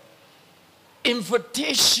great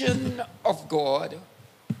invitation of God.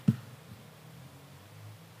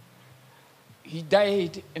 He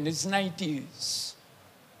died in his 90s.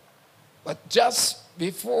 But just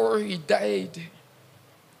before he died,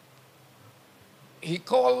 he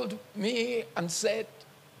called me and said,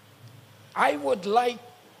 I would like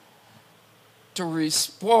to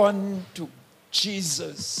respond to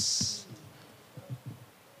Jesus.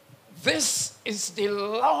 This is the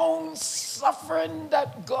long suffering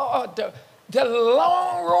that God, the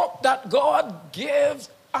long rope that God gives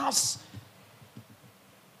us.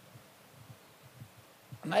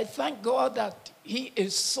 And I thank God that he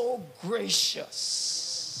is so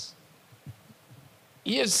gracious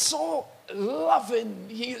He is so loving.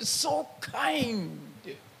 He is so kind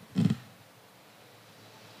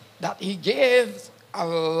that he gave a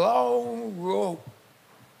long rope.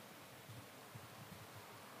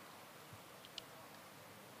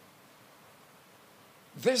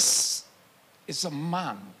 This is a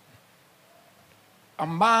man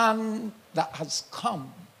that has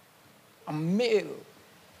come, a male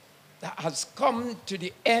that has come to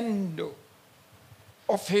the end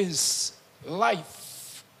of his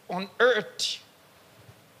life on earth.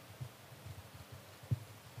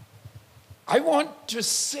 I want to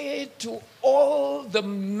say to all the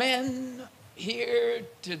men here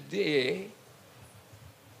today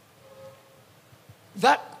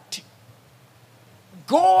that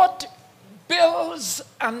God builds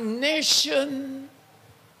a nation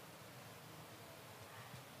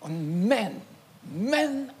on men.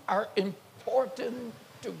 Men are important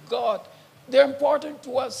to God. They're important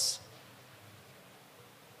to us.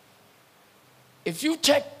 If you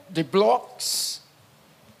check the blocks,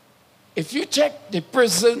 if you check the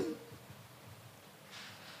prison,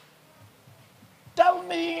 tell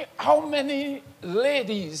me how many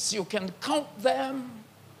ladies you can count them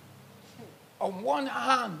on one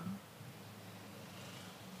hand.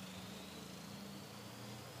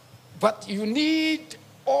 But you need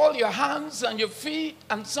all your hands and your feet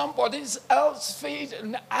and somebody else's feet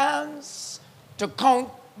and hands to count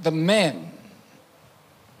the men.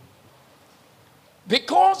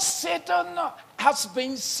 Because Satan has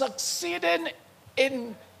been succeeding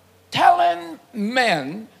in telling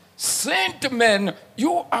men, saying to men,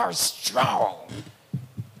 you are strong.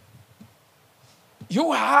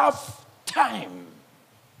 You have time.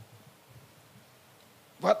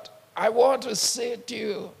 But I want to say to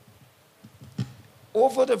you,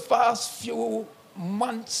 over the past few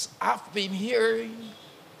months, I've been hearing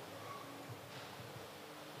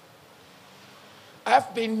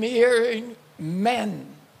men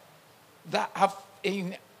that have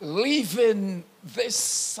been leaving this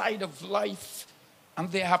side of life, and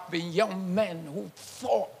they have been young men who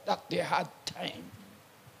thought that they had time.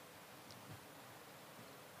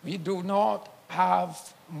 We do not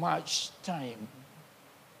have much time.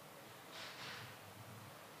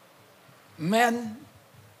 Men,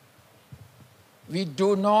 we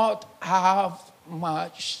do not have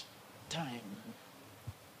much time.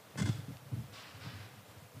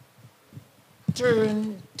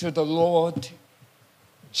 Turn to the Lord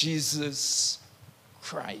Jesus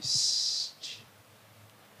Christ.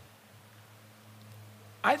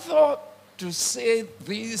 I thought to say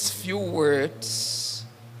these few words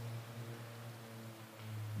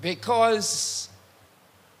because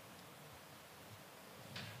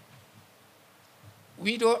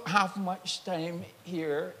we don't have much time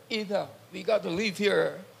here either. We got to leave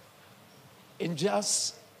here in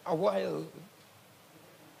just a while.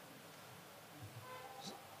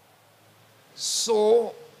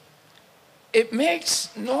 So it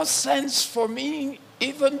makes no sense for me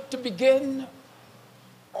even to begin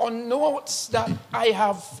on notes that I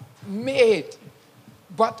have made.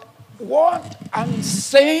 But what I'm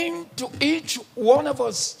saying to each one of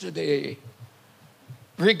us today,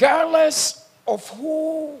 regardless of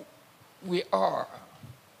who we are,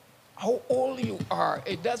 how old you are,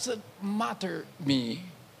 it doesn't matter to me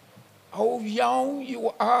how young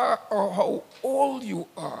you are or how old you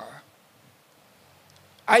are.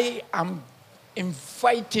 I am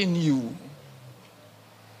inviting you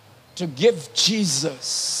to give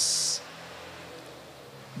Jesus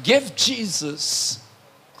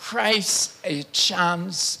Christ a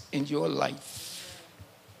chance in your life.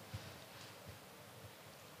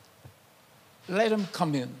 Let him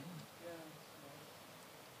come in.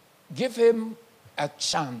 Give him a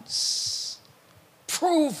chance.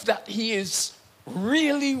 Prove that he is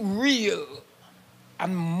really real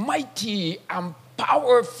and mighty and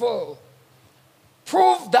powerful.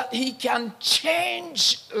 Prove that he can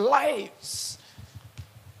change lives.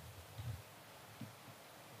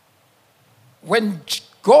 When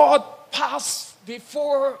God passed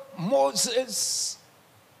before Moses,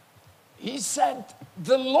 he said,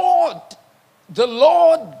 the Lord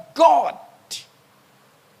God,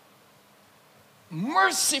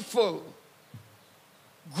 merciful,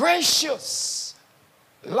 gracious,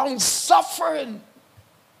 long-suffering.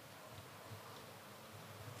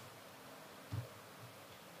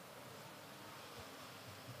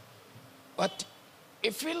 But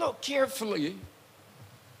if we look carefully,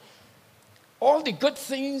 all the good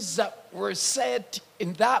things that were said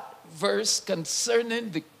in that verse concerning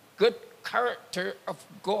the good character of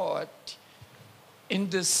God, in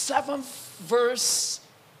the 7th verse,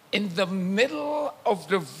 in the middle of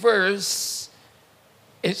the verse,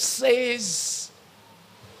 it says,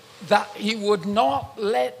 that he would not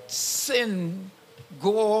let sin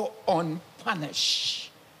go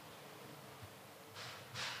unpunished.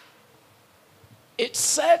 It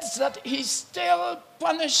says that he still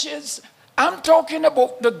punishes. I'm talking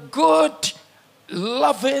about the good,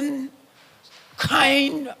 loving,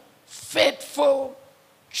 kind, faithful,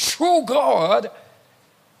 true God.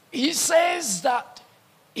 He says that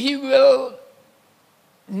he will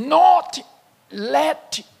not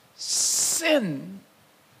let sin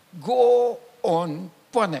go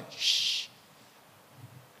unpunished.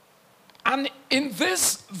 And in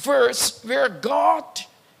this verse where God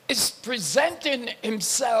is presenting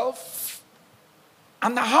himself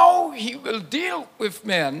and how he will deal with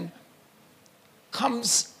men,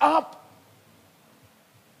 comes up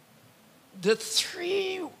the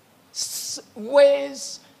three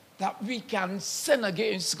ways that we can sin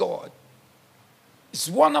against God. It's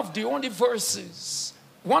one of the only verses,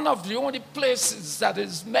 one of the only places that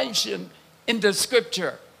is mentioned in the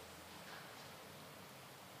scripture.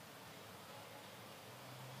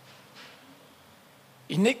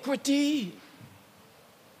 Iniquity,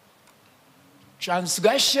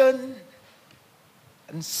 transgression,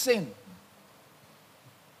 and sin.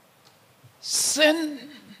 Sin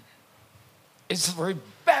is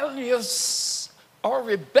rebellious or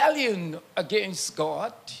rebellion against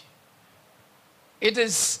God. It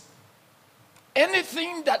is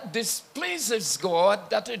anything that displeases God,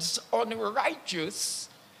 that is unrighteous.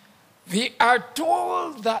 We are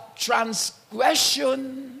told that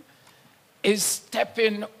transgression is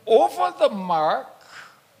stepping over the mark,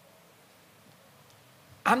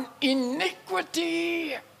 and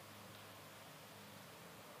iniquity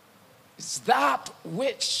is that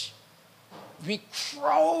which we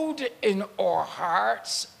crowd in our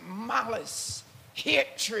hearts, malice,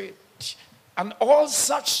 hatred, and all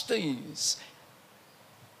such things,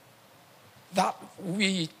 that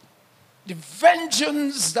the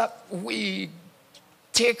vengeance that we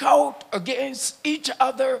take out against each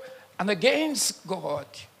other and against God.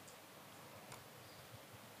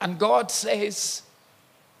 And God says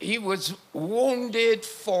he was wounded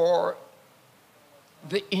for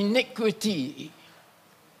the iniquity.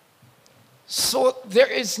 So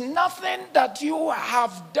there is nothing that you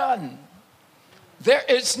have done. There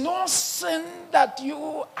is no sin that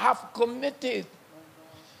you have committed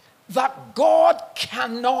that God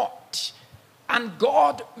cannot and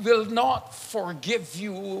God will not forgive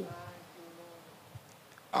you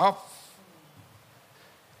of.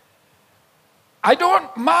 I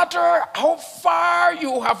don't matter how far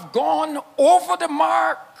you have gone over the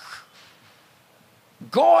mark,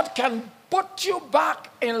 God can put you back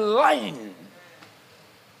in line.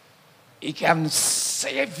 He can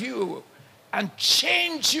save you and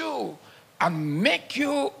change you and make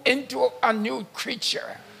you into a new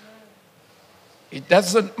creature. It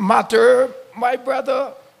doesn't matter, my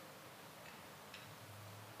brother,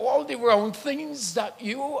 all the wrong things that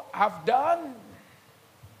you have done.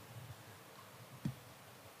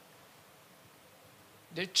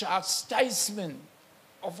 The chastisement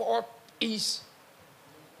of our peace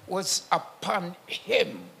was upon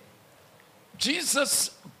him. Jesus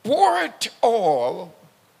bore it all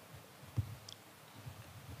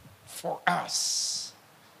for us.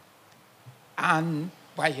 And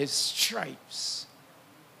by his stripes,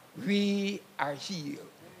 we are healed.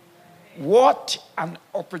 What an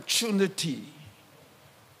opportunity.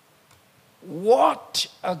 What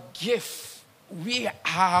a gift we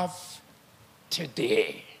have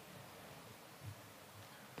today.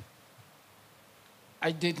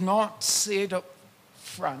 I did not say it up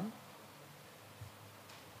front,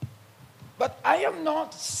 but I am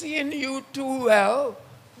not seeing you too well,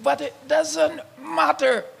 but it doesn't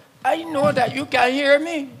matter. I know that you can hear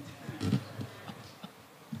me.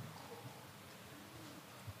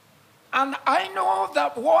 And I know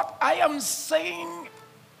that what I am saying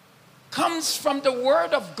comes from the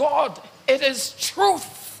word of God. It is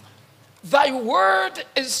truth. Thy word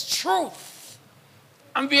is truth.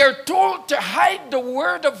 And we are told to hide the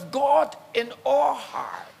word of God in our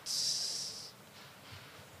hearts.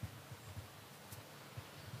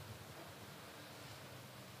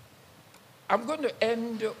 I'm going to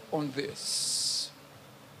end on this.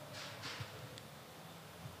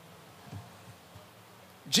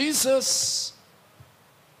 Jesus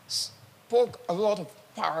spoke a lot of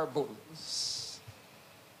parables.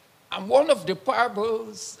 And one of the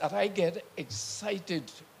parables that I get excited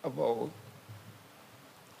about,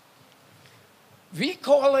 we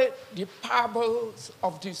call it the parables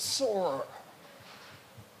of the sower.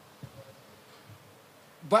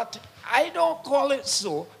 But I don't call it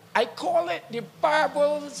so. I call it the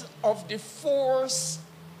parables of the four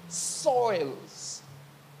soils.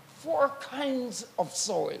 4 kinds of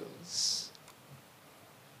soils.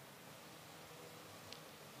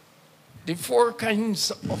 The 4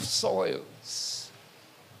 kinds of soils.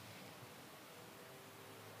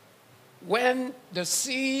 When the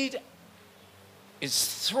seed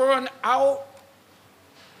is thrown out,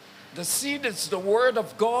 the seed is the word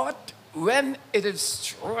of God. When it is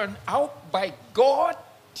thrown out by God,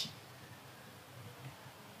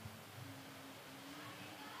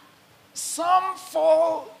 some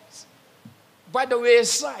fall by the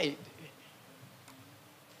wayside,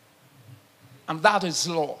 and that is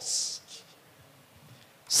lost.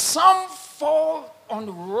 Some fall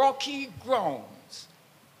on rocky grounds,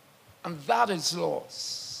 and that is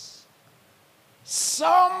lost.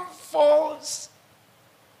 Some falls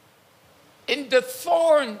in the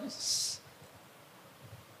thorns,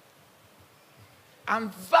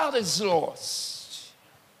 and that is lost.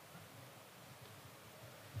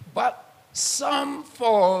 But some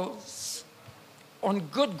falls on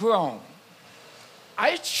good ground.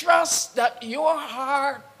 I trust that your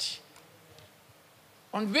heart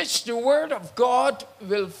on which the word of God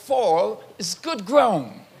will fall is good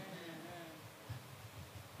ground.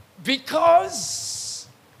 Because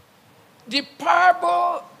the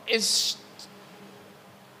parable is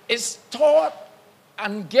taught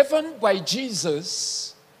and given by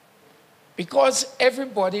Jesus, because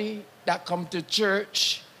everybody that come to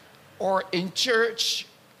church or in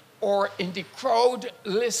the crowd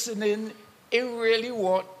listening, it really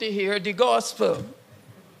want to hear the gospel.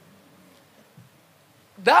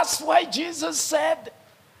 That's why Jesus said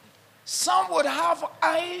some would have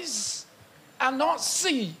eyes and not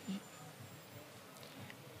see.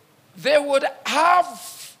 They would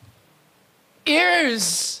have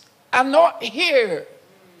ears and not hear.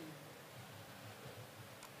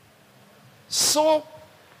 So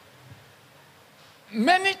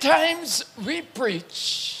many times we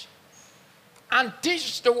preach and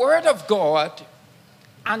teach the word of God,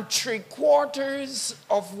 and 3/4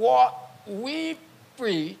 of what we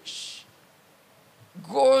preach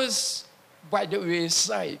goes by the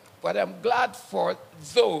wayside. But I'm glad for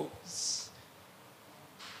those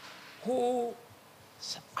whose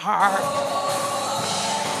heart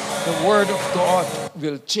the word of God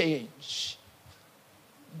will change.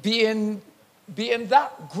 Being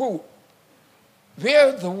that group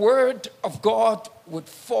where the word of God would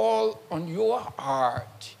fall on your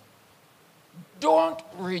heart, don't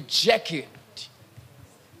reject it,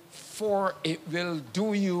 for it will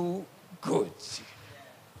do you good.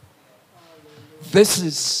 This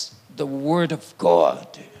is the word of God.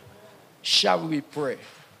 Shall we pray?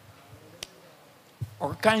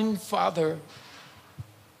 Our kind Father,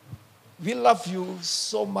 we love you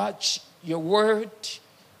so much. Your word,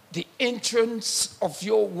 the entrance of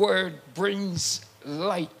your word brings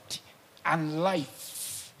light and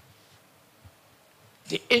life.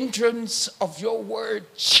 The entrance of your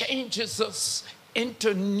word changes us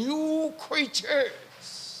into new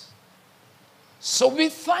creatures. So we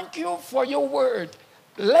thank you for your word.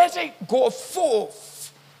 Let it go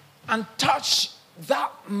forth and touch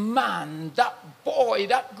that man, that boy,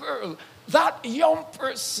 that girl, that young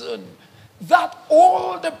person, that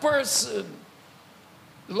older person.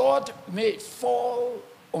 Lord, may it fall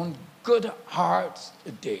on good hearts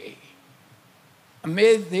today. And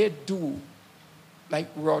may they do like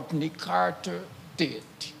Rodney Carter did.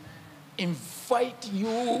 Invite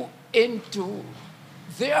you into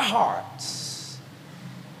their hearts.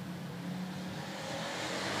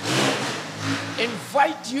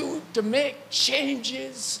 Invite you to make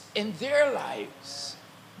changes in their lives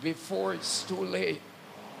before it's too late.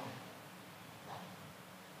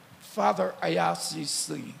 Father, I ask these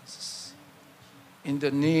things in the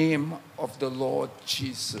name of the Lord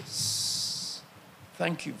Jesus.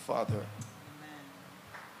 Thank you, Father.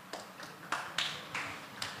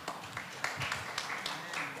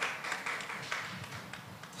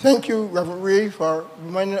 Thank you, Reverend Ray, for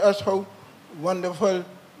reminding us how wonderful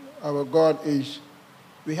our God is.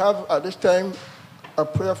 We have at this time a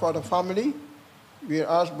prayer for the family. We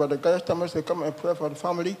ask Brother Gaius Thomas to come and pray for the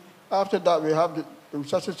family. After that, we have the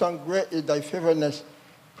resuscitation song, Great is Thy Faithfulness.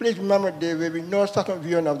 Please remember there will be no second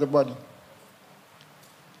viewing of the body.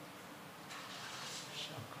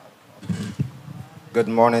 Good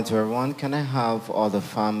morning to everyone. Can I have all the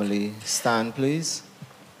family stand, please?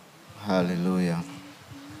 Hallelujah.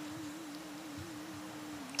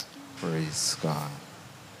 Praise God.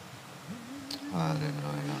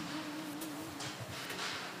 Hallelujah.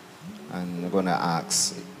 And I'm going to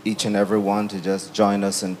ask each and every one to just join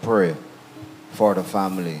us in prayer for the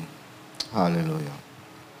family. Hallelujah.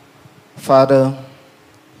 Father,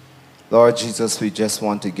 Lord Jesus, we just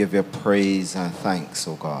want to give you praise and thanks,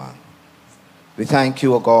 oh God. We thank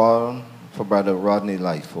you, oh God, for Brother Rodney's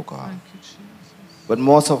life, oh God. Thank you, Jesus. But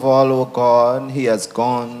most of all, oh God, he has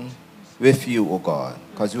gone with you, oh God,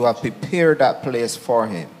 because you have prepared that place for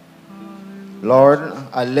him. Lord,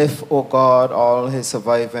 I lift, oh God, all his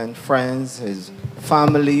surviving friends, his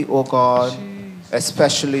family, oh God,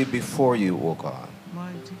 especially before you, oh God.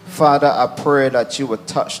 Father, I pray that you would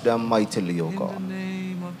touch them mightily, oh God.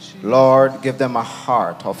 Lord, give them a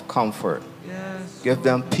heart of comfort. Give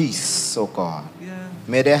them peace, oh God.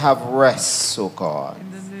 May they have rest, oh God.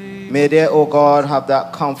 May they, oh God, have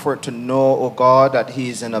that comfort to know, oh God, that he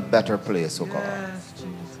is in a better place, oh God.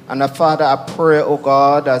 And Father, I pray, oh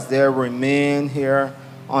God, as they remain here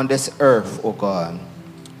on this earth, oh God,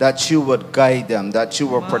 that you would guide them, that you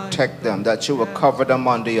will protect them, that you will cover them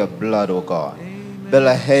under your blood, oh God. Build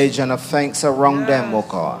a hedge and a fence around them, oh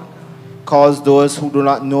God. Cause those who do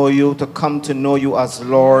not know you to come to know you as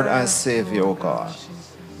Lord and Savior, oh God.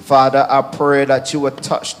 Father, I pray that you would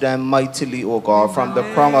touch them mightily, oh God, from the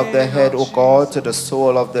crown of their head, oh God, to the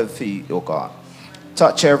sole of their feet, oh God.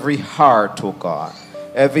 Touch every heart, oh God.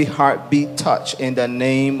 Every heartbeat touch in the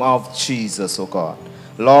name of Jesus, oh God.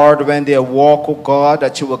 Lord, when they walk, oh God,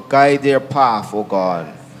 that you will guide their path, oh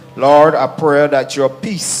God. Lord, I pray that your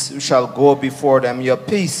peace shall go before them. Your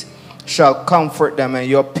peace shall comfort them, and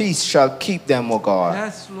your peace shall keep them, oh God.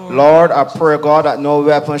 Yes, Lord. Lord, I pray, God, that no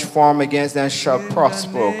weapons formed against them shall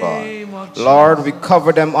prosper, oh God. Lord, we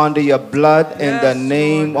cover them under your blood in the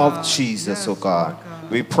name of Jesus, oh God.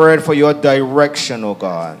 We prayed for your direction, oh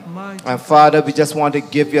God. And Father, we just want to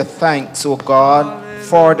give you thanks, oh God,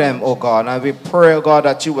 for them, oh God. And we pray, oh God,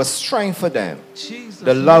 that you will strengthen them,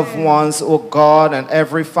 the loved ones, oh God, and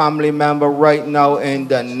every family member right now in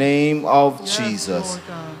the name of Jesus.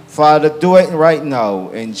 Father, do it right now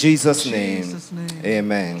in Jesus' name.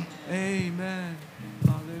 Amen. Amen.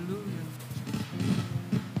 Hallelujah.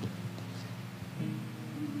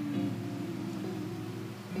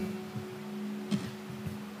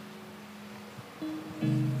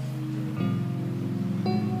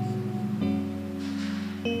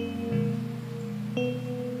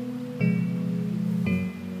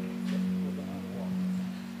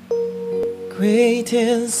 Great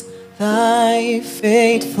is thy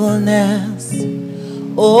faithfulness,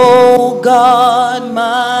 O God,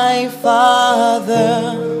 my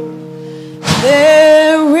Father.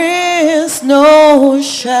 There is no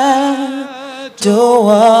shadow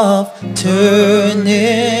of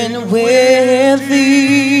turning with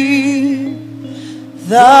thee.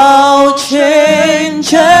 Thou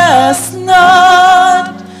changest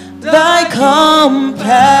not, thy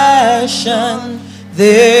compassion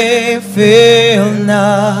they fail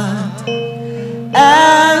not.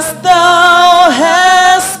 As thou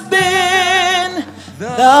hast been,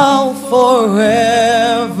 thou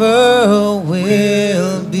forever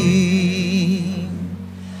will be.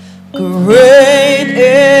 Great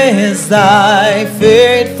is thy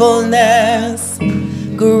faithfulness,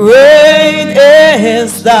 great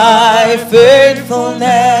is thy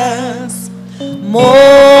faithfulness.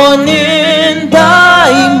 Morning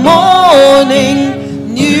by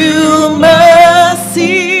morning, new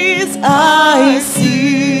mercies I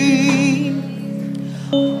see.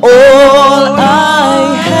 All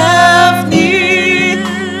I have needed,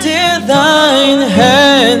 thine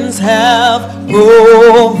hands have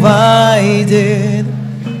provided.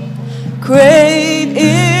 Great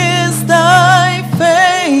is thy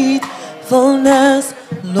faithfulness,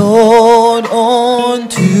 Lord,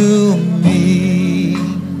 unto me.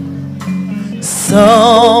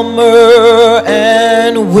 Summer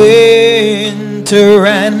and winter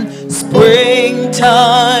and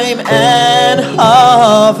springtime and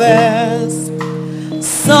harvest,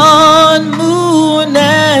 sun, moon,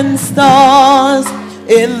 and stars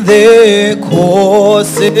in their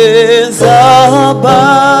courses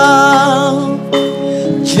above,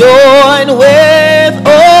 join with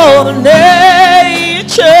all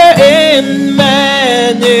nature in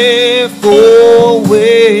manifold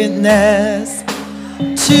witness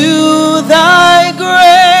to thy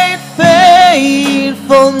great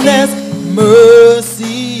faithfulness,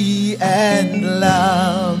 mercy, and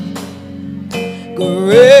love.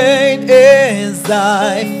 Great is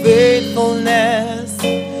thy faithfulness,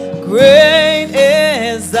 great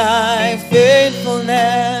is thy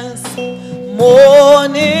faithfulness.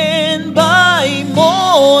 Morning by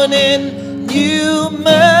morning, new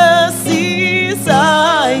mercies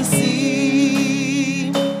I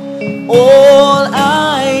see. All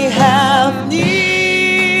I have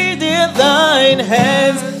needed, thine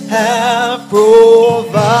hands have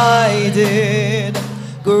provided.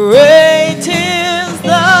 Great is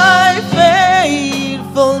thy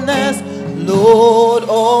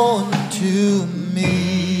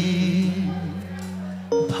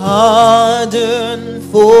pardon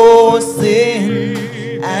for sin,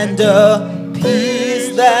 and a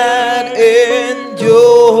peace that endureth.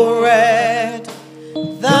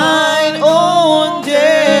 Thine own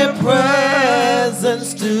dear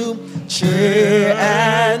presence to cheer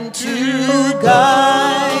and to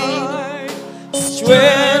guide.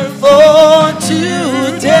 Strength for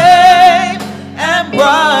today and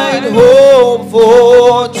bright hope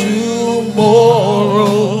for tomorrow.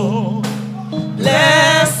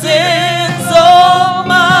 Blessings all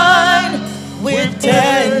mine with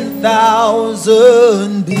 10,000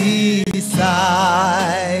 beside.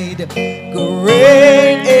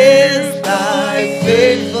 Great is thy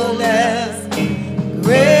faithfulness.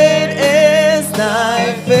 Great is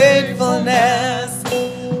thy faithfulness.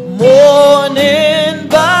 Morning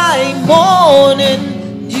by morning,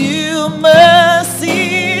 new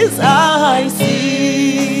mercies I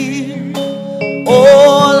see.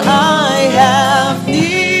 All I have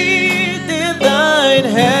needed, thine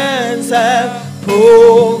hands have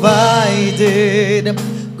provided.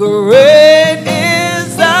 Great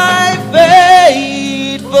is thy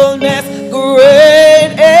faithfulness.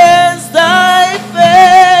 Great is thy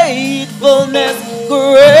faithfulness.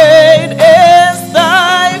 Great is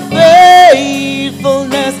thy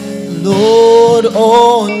faithfulness, Lord,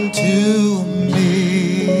 unto me.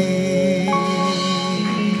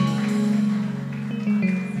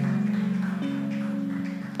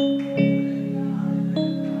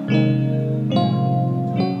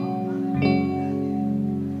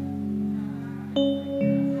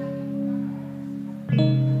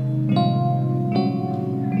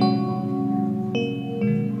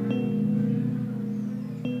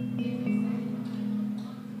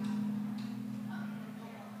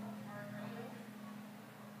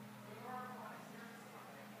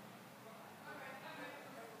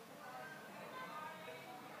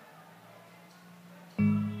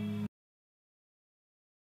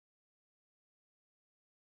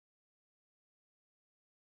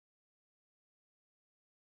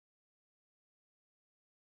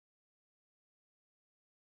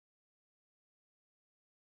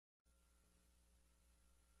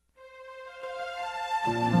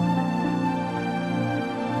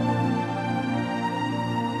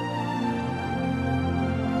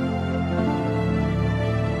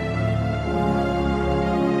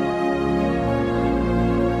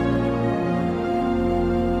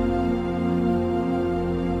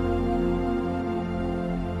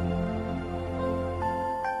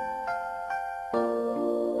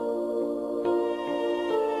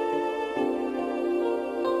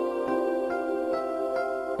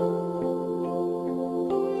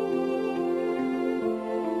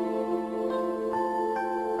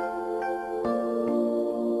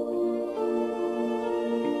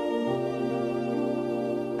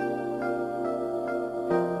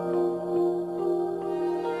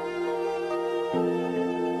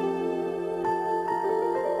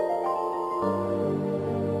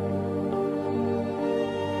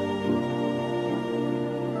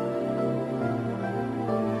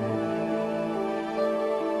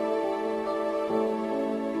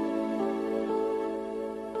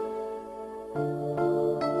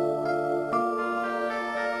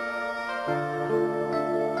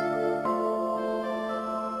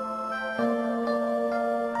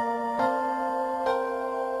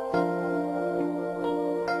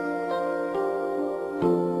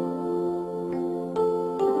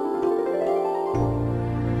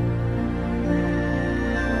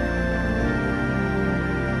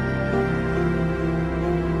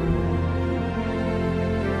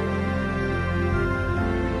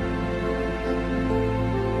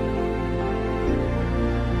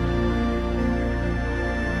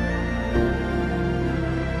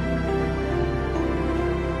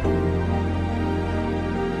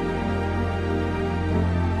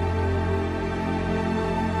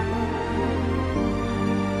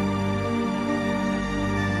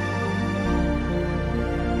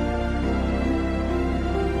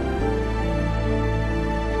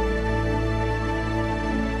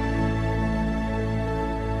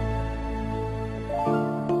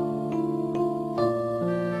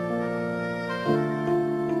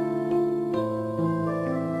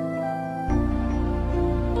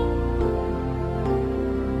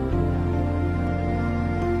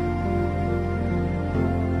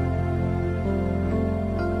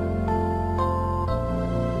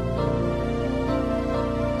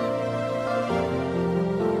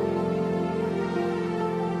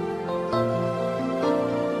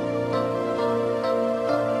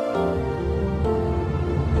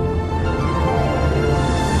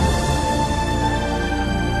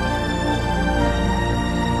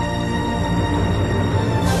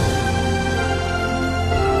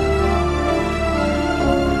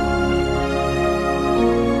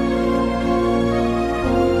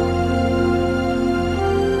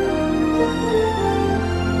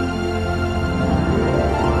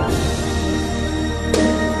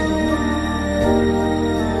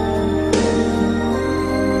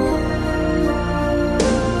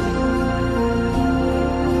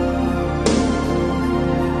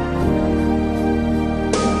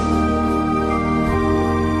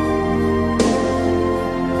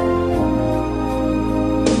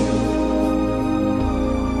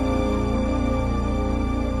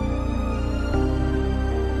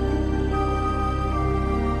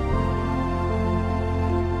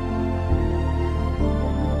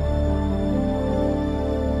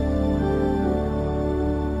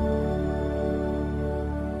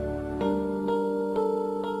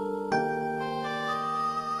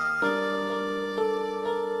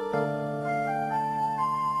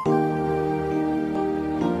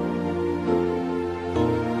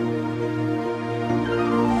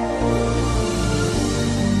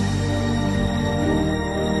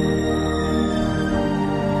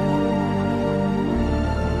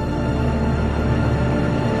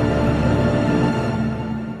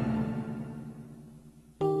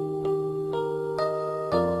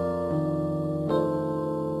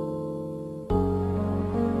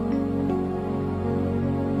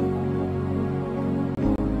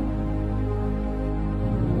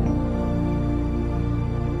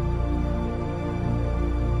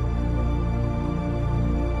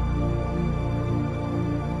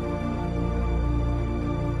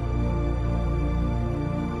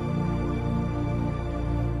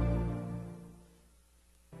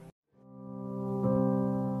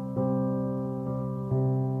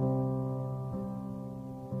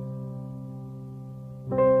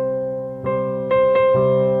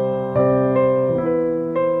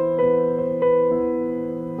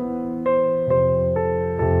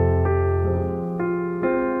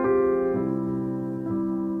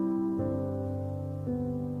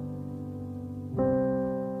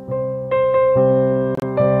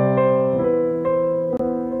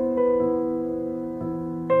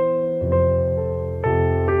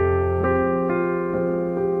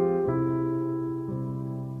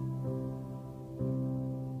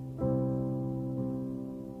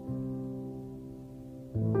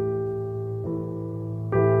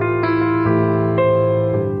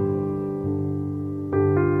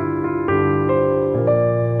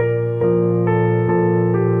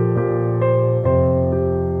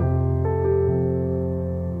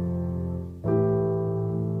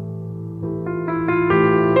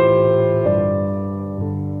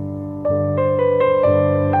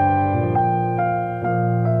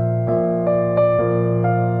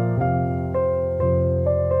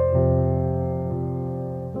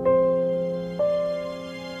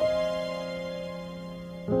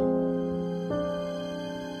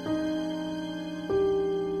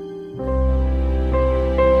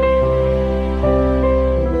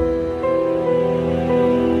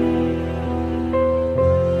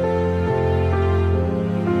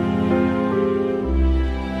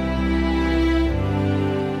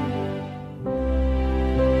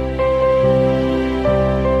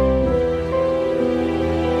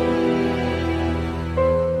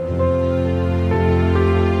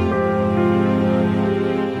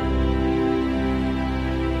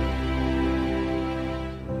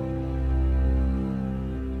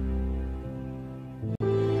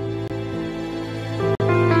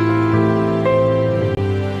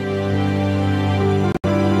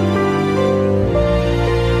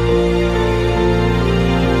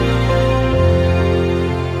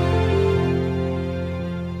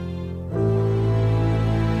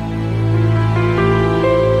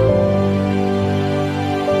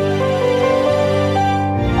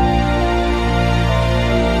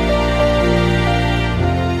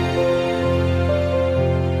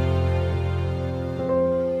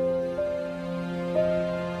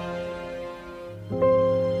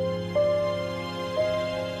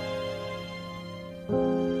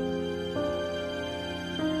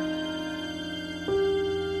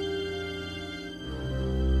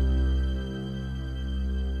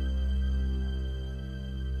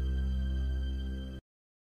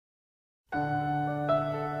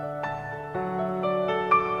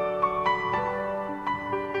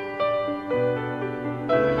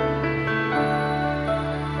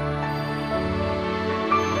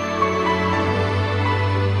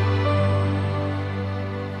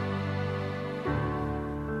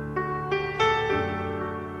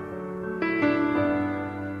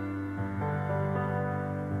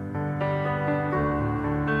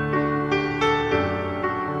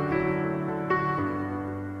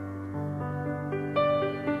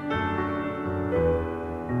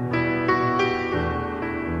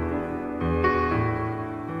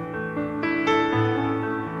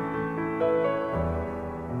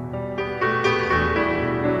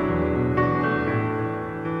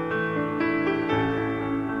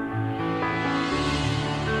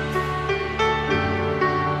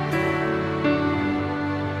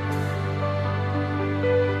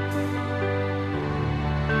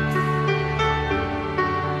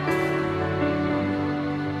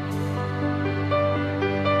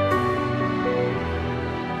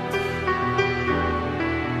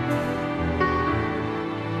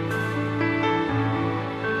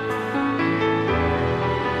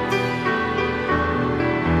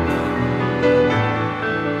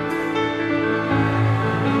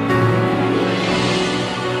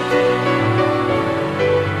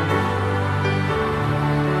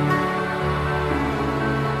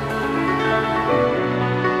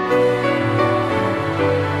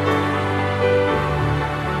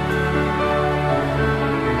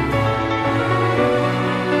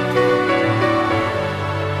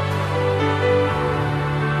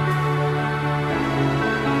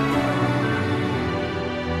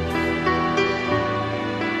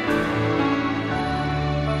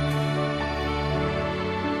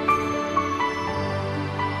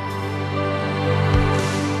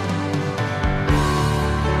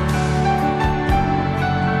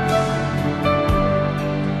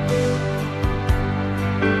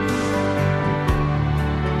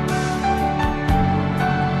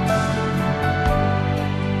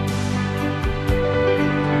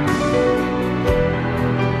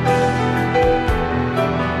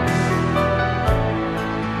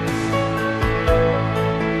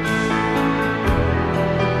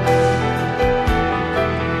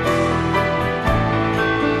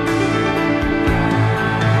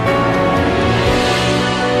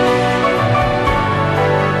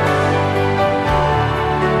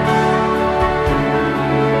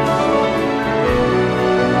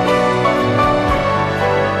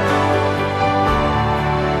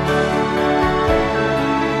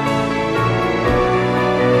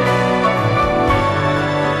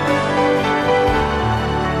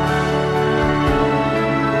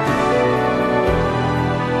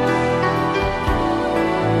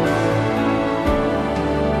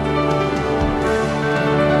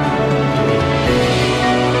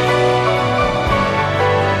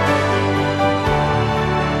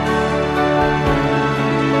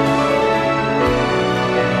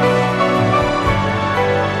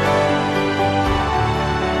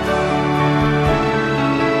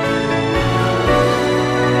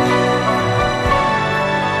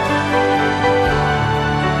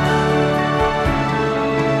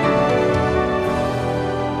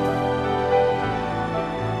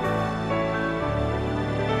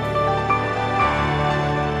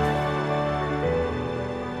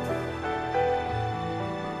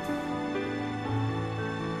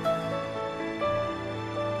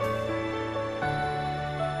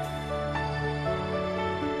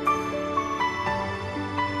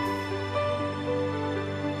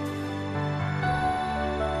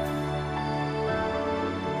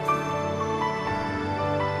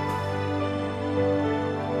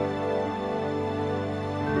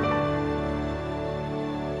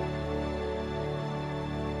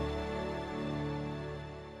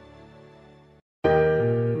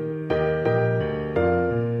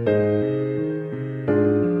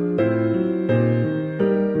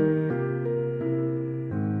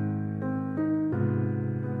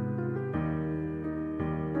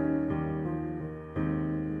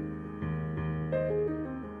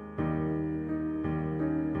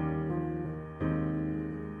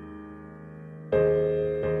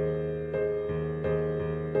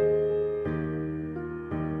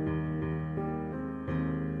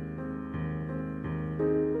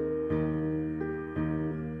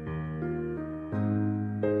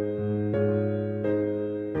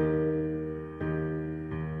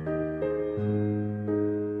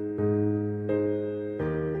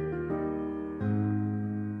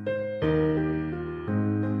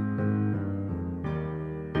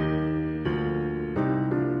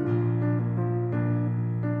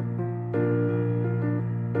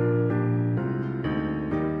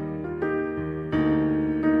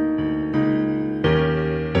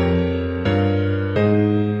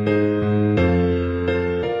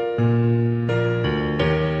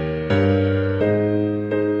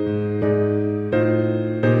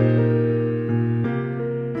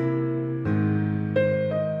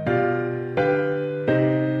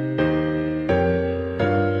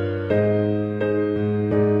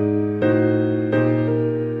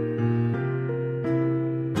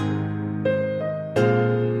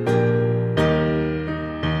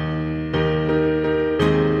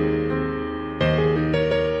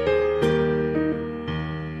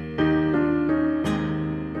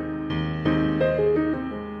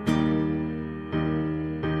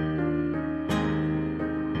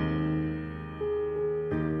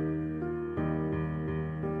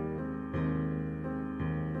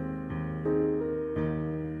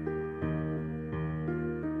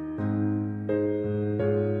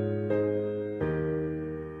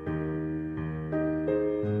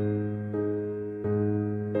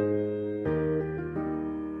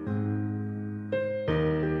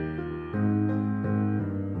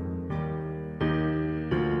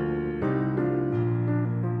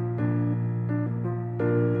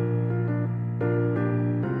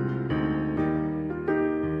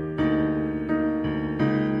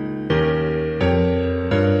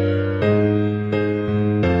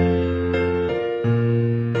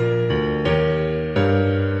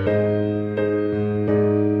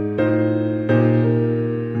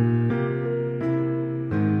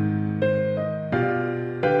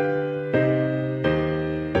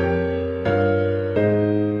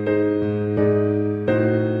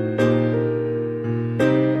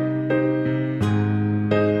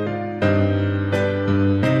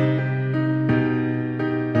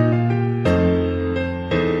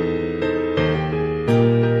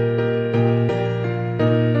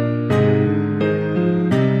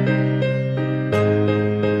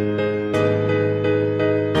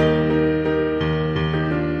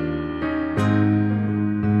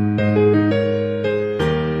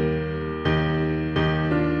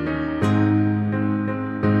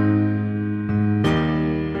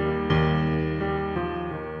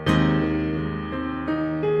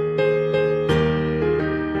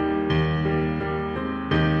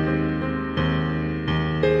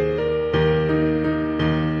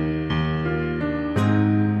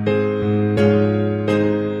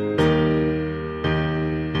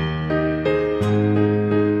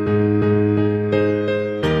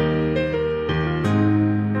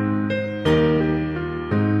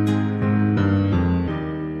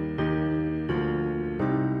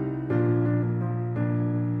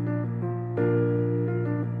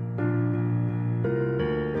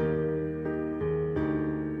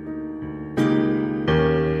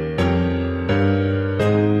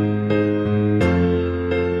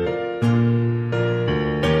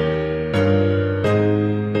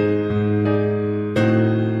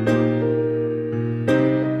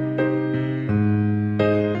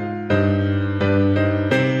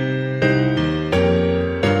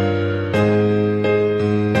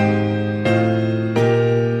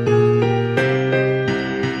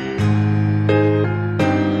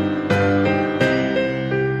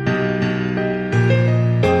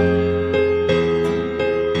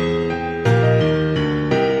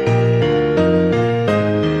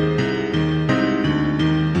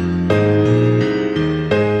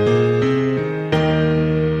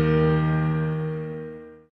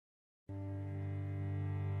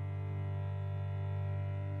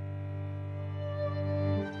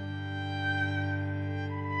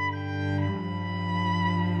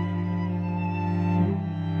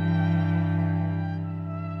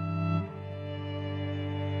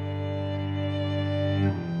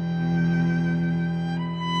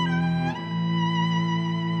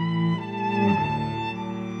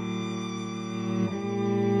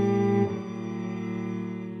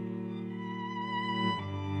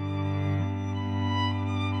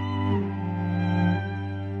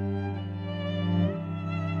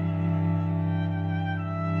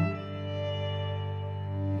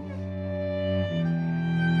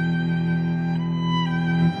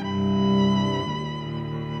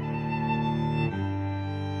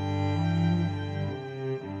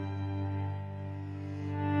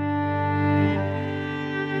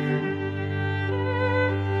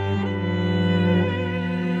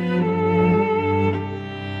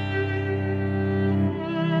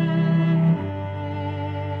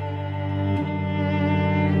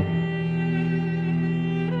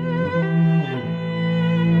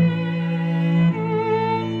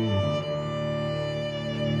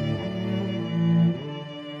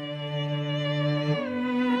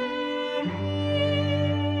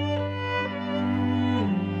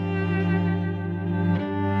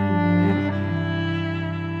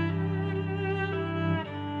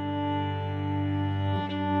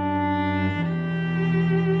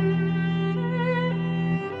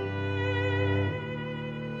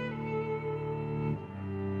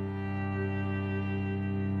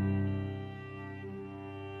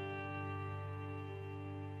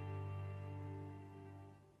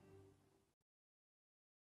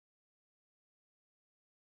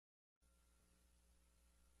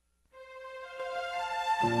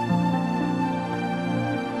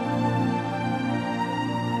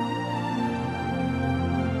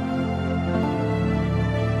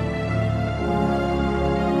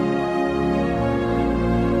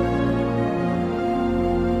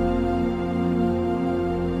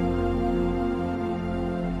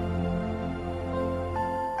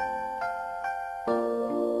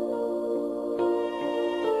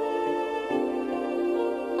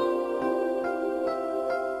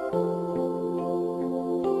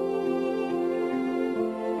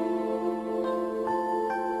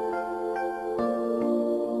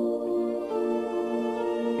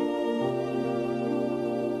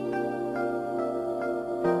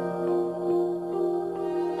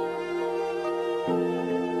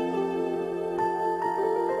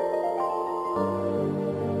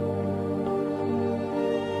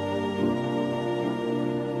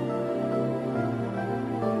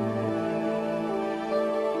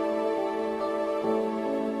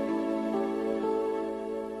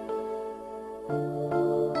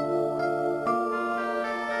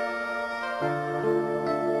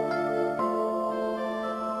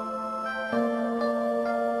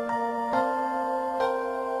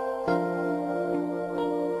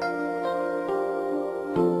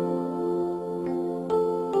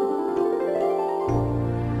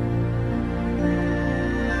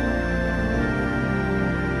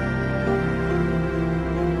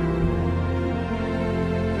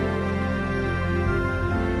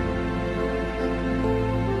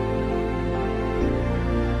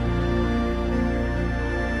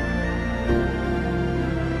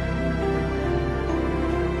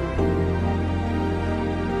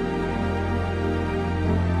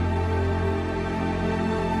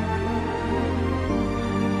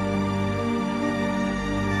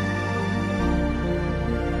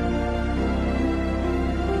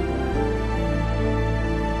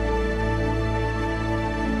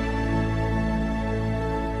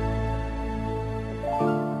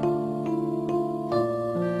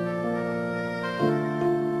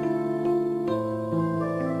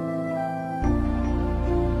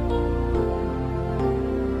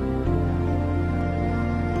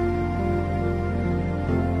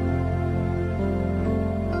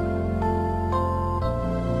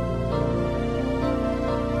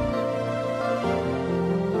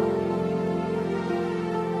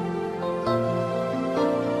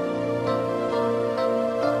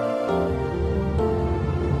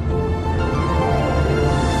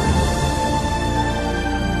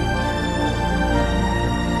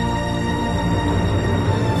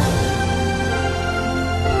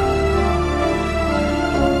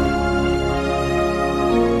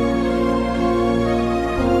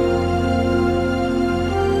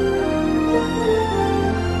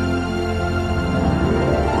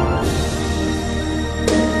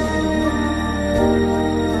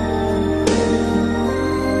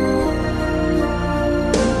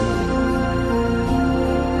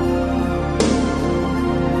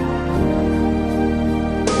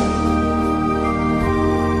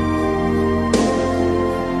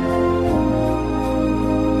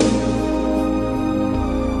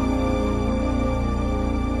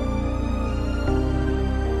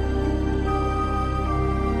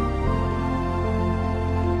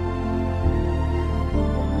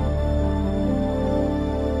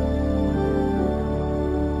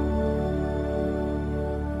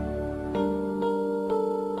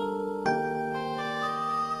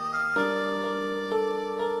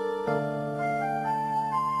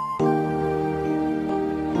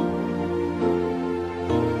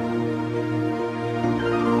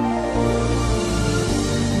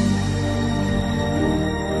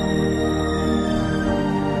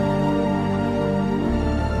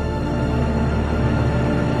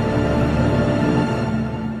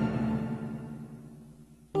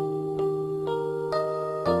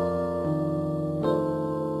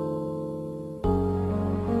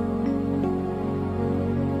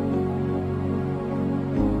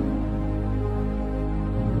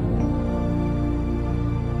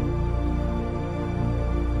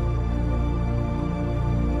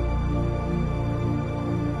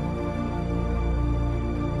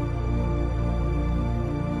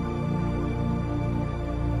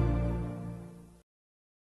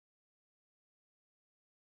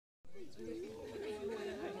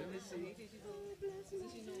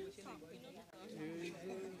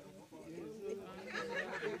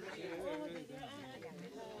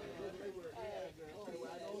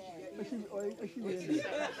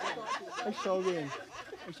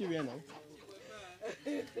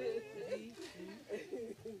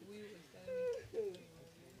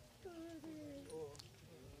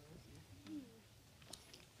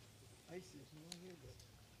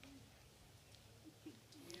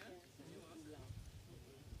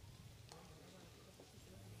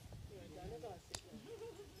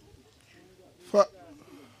 For,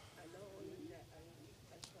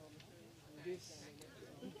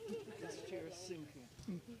 This chair is sinking.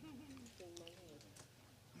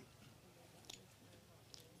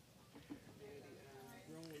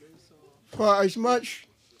 for as much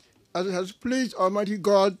as it has pleased Almighty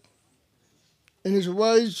God in his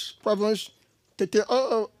wise providence to take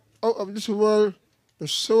out of this world the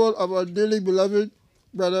soul of our dearly beloved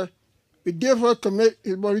brother, we therefore commit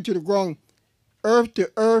his body to the ground, earth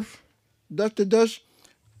to earth, dust to dust,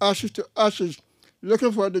 ashes to ashes,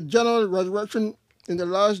 looking for the general resurrection in the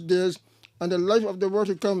last days and the life of the world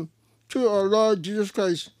to come, through our Lord Jesus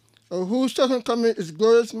Christ, whose second coming is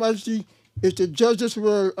glorious majesty, is to judge this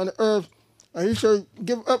world and the earth, and he shall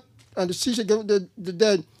give up, and the sea shall give up the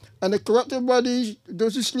dead, and the corruptible bodies,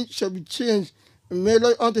 those who sleep, shall be changed, and made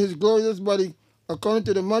like unto his glorious body, according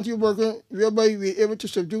to the mighty working, whereby we are able to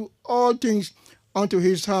subdue all things unto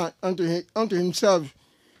his hand, unto himself.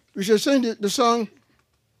 We shall sing the song,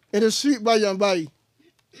 "It is sweet by and by."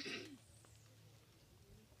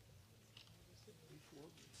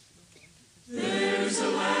 There's a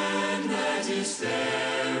land that is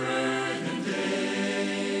fairer than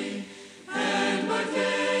day, and by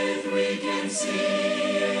faith we can see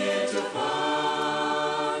it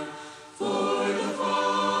afar. For the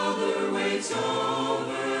Father waits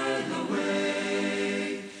over the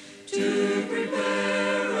way to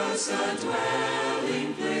prepare us a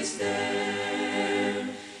dwelling place there.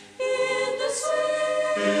 In the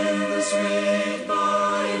sweet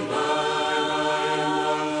by and by,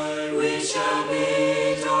 we shall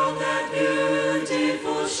meet on that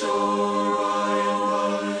beautiful shore by and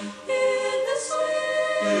by.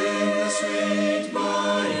 In the sweet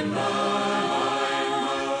by and by,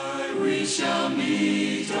 we shall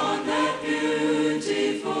meet on that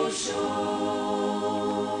beautiful shore.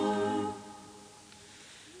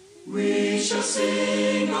 We shall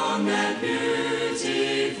sing on that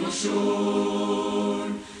beautiful shore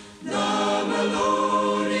the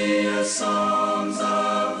melodious songs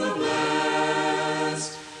of the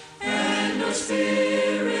blessed, and our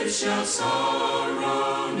spirits shall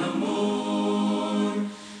sorrow no more,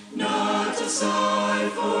 not a sigh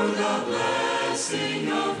for the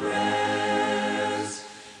blessing of rest.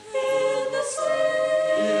 In the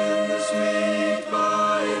sweet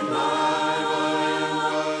by and by,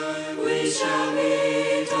 we shall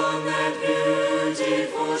meet on that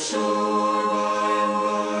beautiful shore by and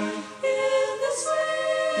by.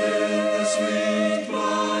 In the sweet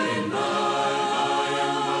by and by,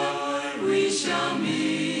 we shall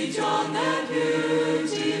meet on that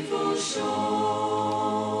beautiful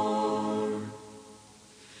shore.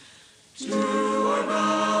 To our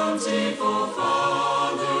bountiful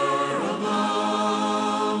Father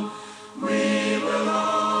above, we will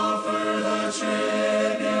offer the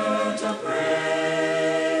tribute of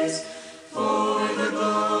praise for the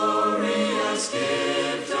glorious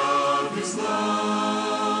gift of his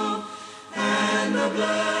love and the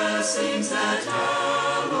blessings that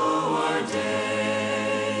hallow our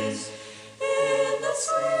days. In the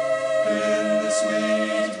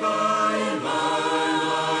sweet by and by,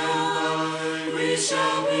 we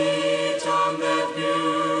shall meet on that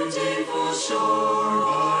beautiful shore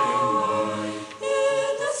by and by.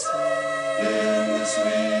 In the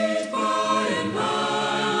sweet by and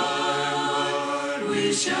by, we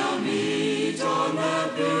shall meet on that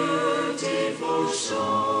beautiful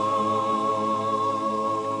shore.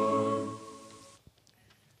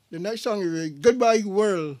 The next song is "Goodbye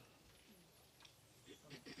World."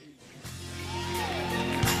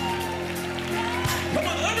 Come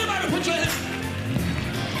on, everybody put your hands.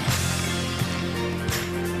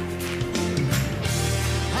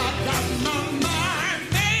 I got my mind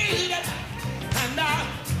made up, and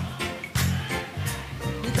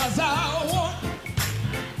because I want.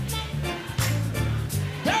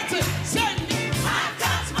 That's it. Say it. I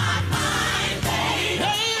got my mind made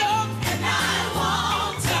up, and I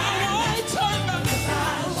won't turn back. I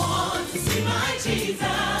want to see my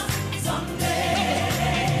Jesus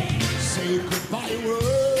someday. Say goodbye,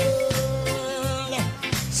 world.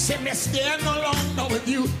 Say me stay no longer with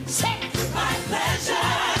you. Say my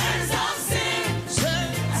pleasures are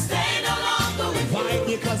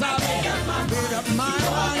Because I made up my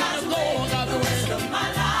mind to go God's way.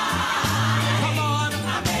 Come on.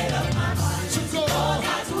 I made up my mind to go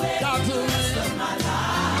God's way.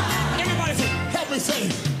 Everybody say, help me say,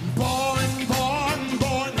 born, born,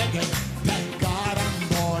 born again. Thank God I'm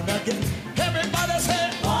born again. Everybody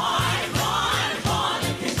say, born, born, born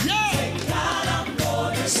again. Yeah. Thank God I'm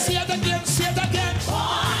born again. Say it again, say it again.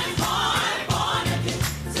 Born, born, born again.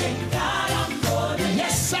 Thank God I'm born again.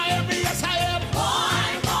 Yes, I am, yes, I am.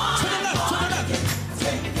 Born, born, to the left, to the left.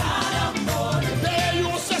 Thank God I'm born again. They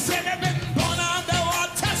used to say they've been born on the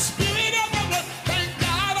water, spirit of the blood. Thank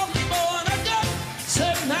God I'm born again.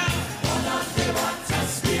 Say now. Born on the water,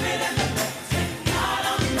 spirit of the blood. Thank God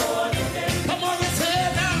I'm born again. Come on and say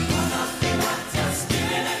it now. Born on the water,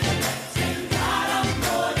 spirit of the blood. Thank God I'm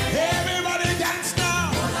born again. Everybody dance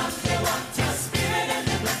now. Born on the water, spirit of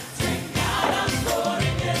the blood. Thank God I'm born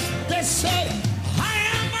again. They say, I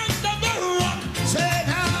am under the rock. Say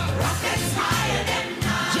now. Rock is higher than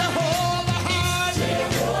now. Jehovah high.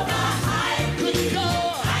 Jehovah high. Good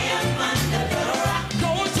God. I am under the rock.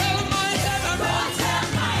 Go tell my enemy. Go tell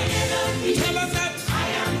my enemy. Tell him that I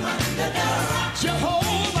am under the rock.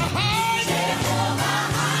 Jehovah high. Jehovah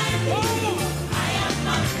high. Oh. I am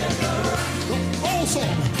under the rock. Also,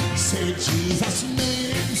 say Jesus'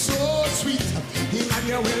 name so sweet.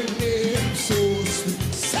 Emmanuel name so sweet.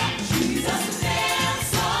 Say Jesus' name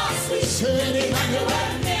so sweet. Say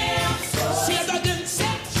Emmanuel name so sweet. Say it again.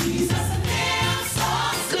 Say Jesus' name so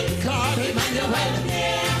sweet. Good God, Emmanuel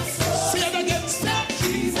name so sweet. Say it again. Say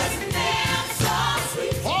Jesus' name so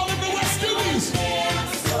sweet. All of the West Indies.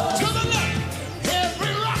 To the left.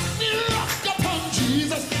 Every rock, rock upon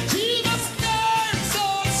Jesus. Jesus' name so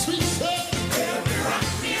sweet. Say every rock,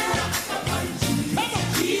 rock upon Jesus. Come on.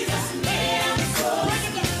 Jesus' name so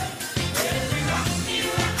sweet. Every rock,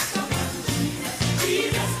 rock upon Jesus.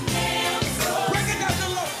 Jesus' name so sweet. Bring it down to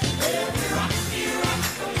low. Every rock, rock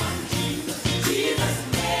upon Jesus. Jesus'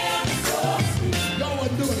 name so sweet. No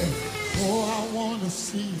one doing it. Oh, I want to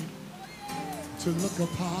see, to look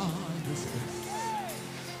upon His face.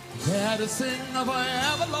 There to sing of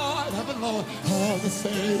ever Lord, all the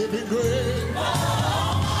saving grace.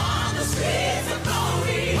 On the streets of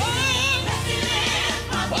glory. Let me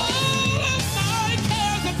lift my voice. All of my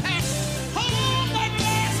cares are past. All that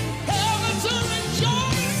last heaven to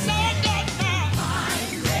rejoice. I got my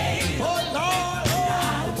name. Oh Lord,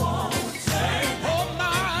 I won't turn. Oh my,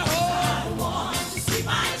 I want to see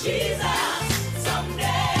my Jesus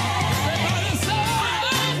someday. Everybody say,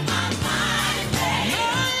 my mind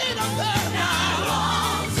made up there now.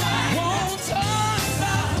 Won't turn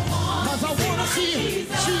back. 'Cause I want to see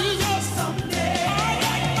Jesus someday. I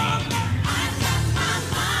got my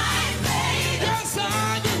mind made up. Yes,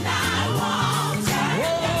 I do. And I won't turn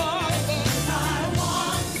back. I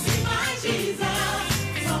want to see my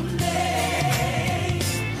Jesus someday.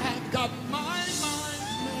 I've got my mind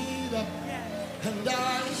made up, and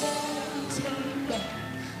I won't turn back,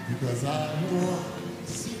 because I want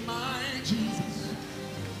to see my Jesus.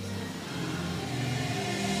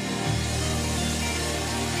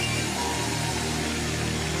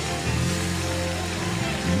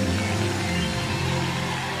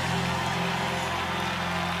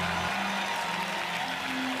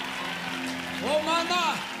 Oh my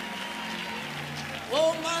my.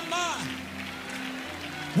 Oh my my.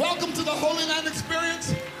 Welcome to the Holy Land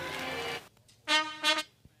Experience.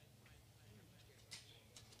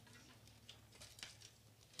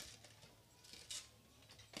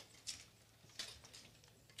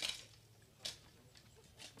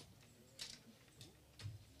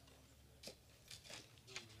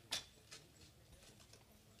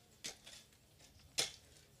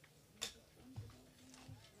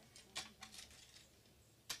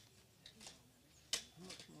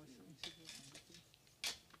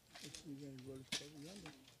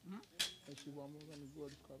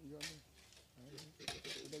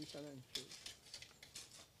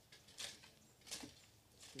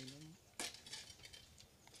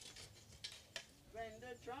 When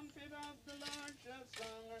the trumpet of the Lord shall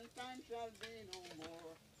sound, and time shall be no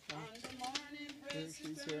more, and the morning breaks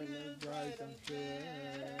eternal, bright and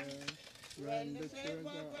fair. When the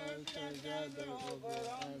saints of earth shall gather over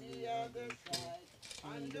on the other side,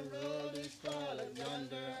 and the road is called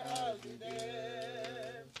yonder, I'll be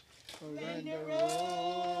there. When the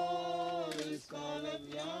road is called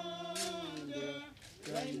yonder,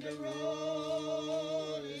 when the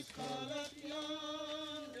road is called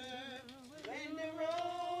yonder, when the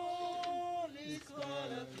road is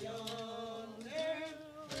called yonder,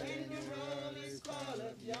 when the road is called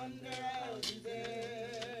yonder, I'll be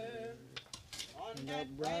there. On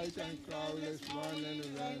that bright great and cloudless morning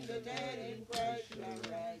when the dead in Christ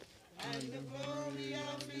shall rise, and the glory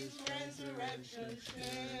of his resurrection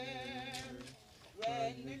share.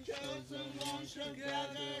 When the chosen ones shall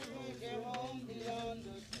gather with their home beyond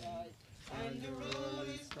the sky, and the roll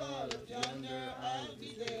is called up yonder, I'll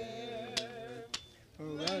be there.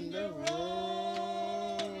 When the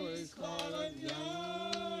roll is called up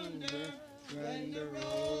yonder, when the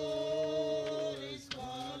roll is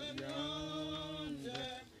called up yonder,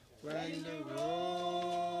 when the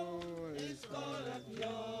roll is called up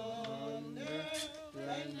yonder,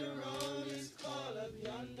 when the roll is called up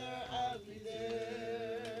yonder, I'll be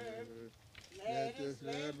there. Let us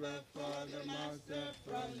labor for the Master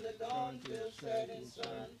from the dawn till setting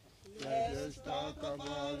sun. Let us talk of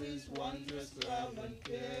all his wondrous love and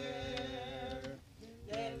care.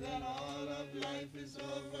 Then when all of life is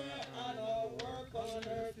over and our work on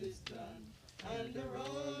earth is done, and the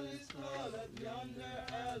roll is called up yonder,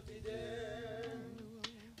 I'll be there.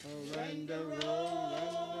 Oh, when the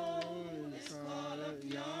roll is called up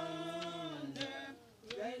yonder,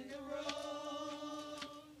 when the roll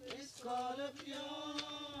is called up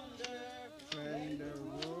yonder, when the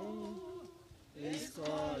roll is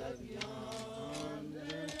called up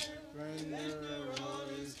yonder, when the roll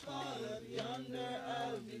is called up yonder,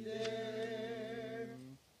 I'll be there.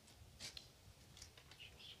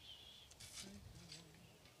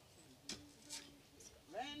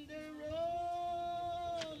 When the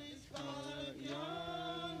roll is called up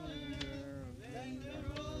yonder, when the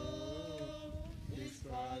roll is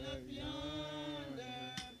called up yonder,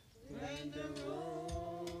 when the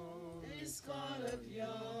roll is called up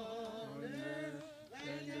yonder,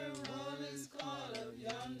 when the roll is called up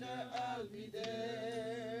yonder, I'll be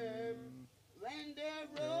there. When the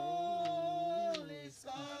roll is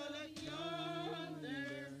called up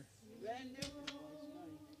yonder, when the roll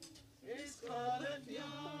is called up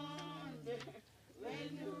yonder, when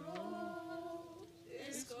the roll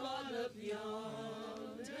is called up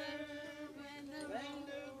yonder, when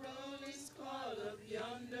the roll is called up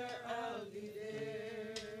yonder, I'll be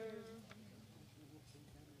there.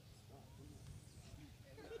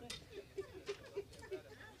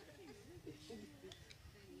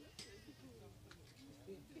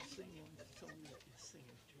 Sing one song that you sing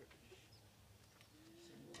in church.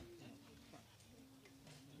 Sing one thing.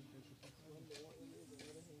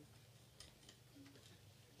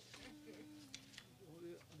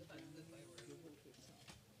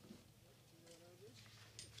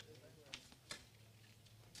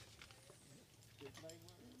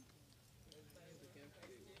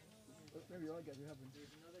 Maybe all get it happen.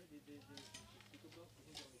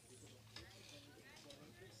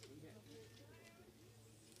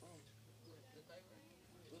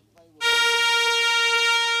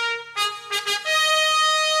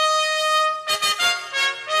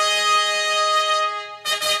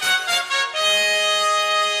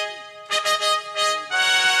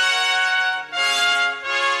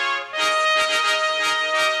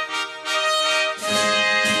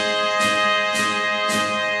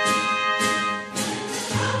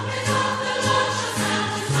 Open up the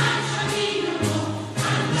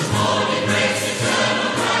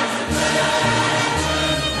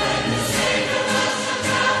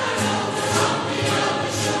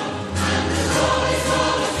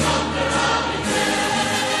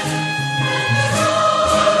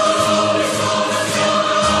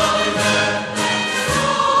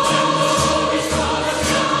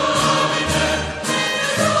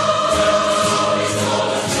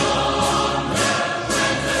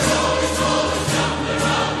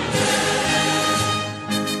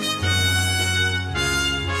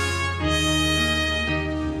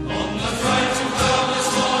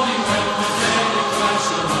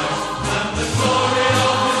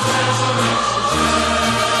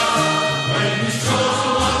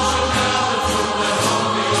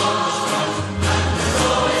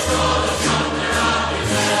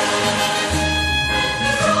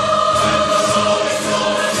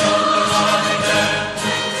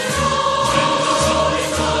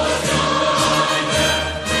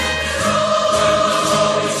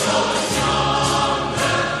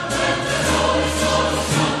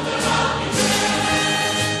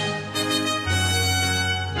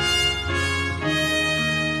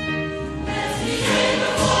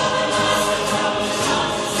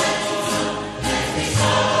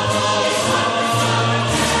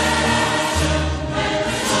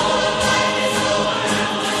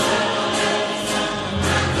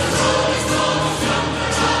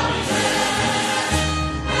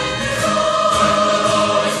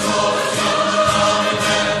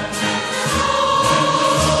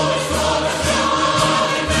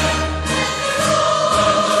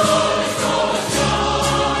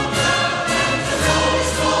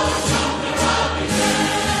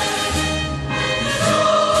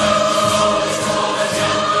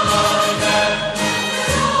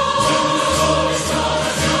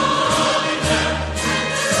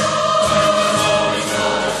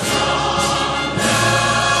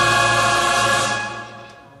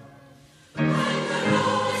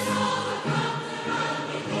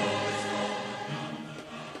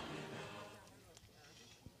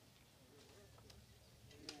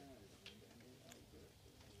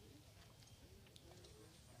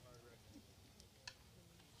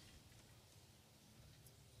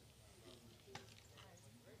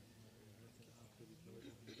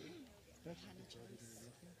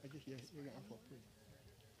I just, yeah, you're going to offer prayer.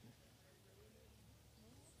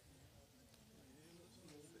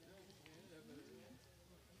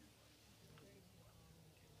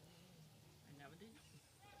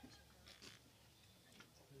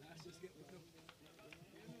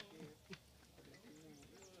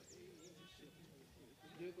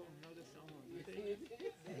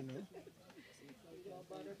 I know.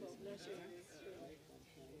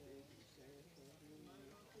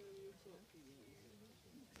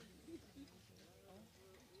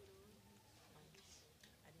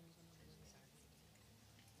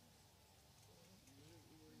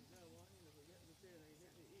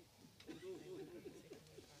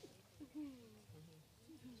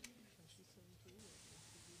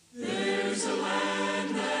 There's a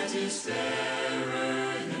land that is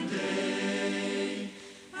fairer than day,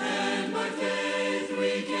 and by faith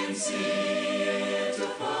we can see it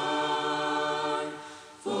afar.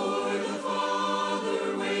 For the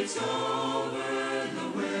Father waits over the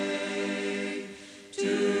way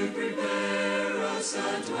to prepare us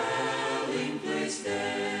a dwelling place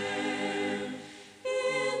there.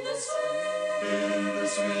 In the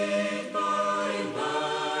sweet by and by,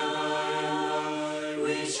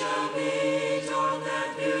 we shall meet on that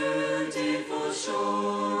beautiful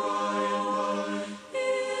shore by and by.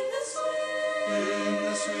 In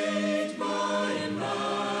the sweet by and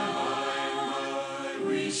by,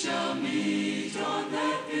 we shall meet on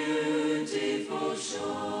that beautiful shore.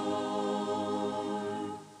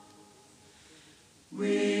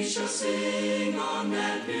 We shall sing on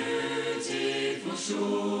that beautiful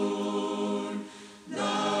shore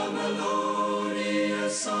the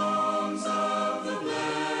melodious songs of the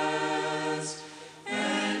blessed,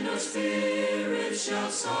 and our spirits shall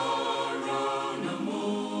sorrow no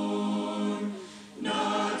more,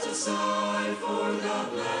 not a sigh for the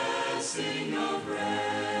blessing of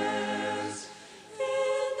rest.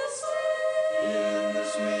 In the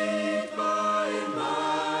sweet by and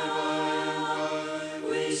by,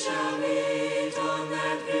 we shall meet on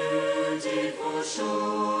that beautiful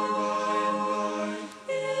shore by and by.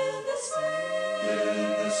 In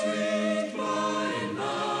the sweet by and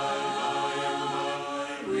by,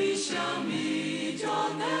 we shall meet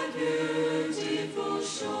on that beautiful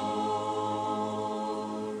shore.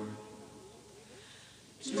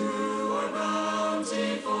 To our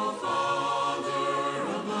bountiful Father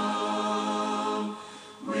above,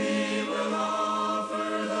 we will offer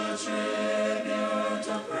the tribute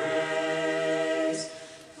of praise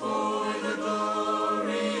for the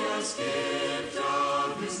glorious gift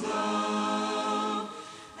of His love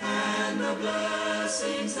and the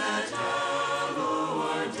blessings that hallow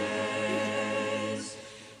our days.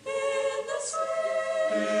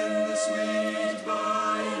 In the sweet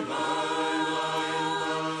by and by,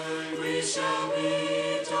 we shall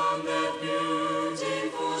meet on that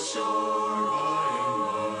beautiful shore by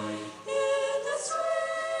and by.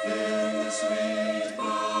 In the sweet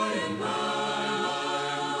by and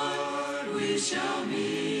by, we shall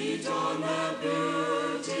meet on that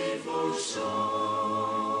beautiful shore.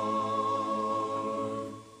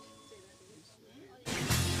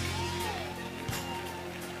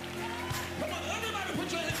 Come on, everybody put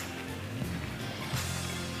your hands.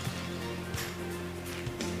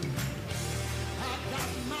 I've got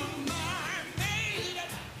my mind made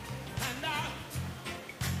up, and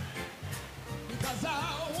because I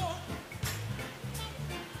want.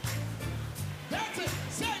 That's it.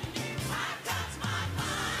 Say it. I've got my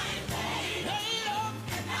mind made up,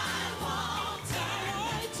 and I want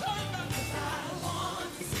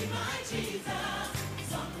to see my Jesus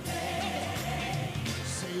someday.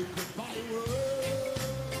 Say goodbye,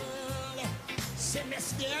 world. Say me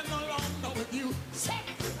stand alone with you. Say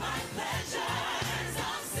goodbye, pleasures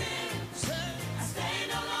of sin. Say I stay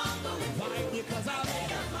no longer with you. Why? Because I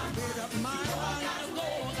made up my mind. I'm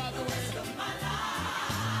going out the way of my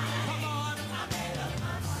life. Come on. I made up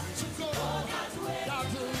my mind to go God's way.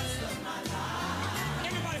 God's way.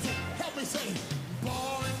 Everybody say, help me say,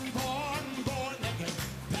 born, born, born again.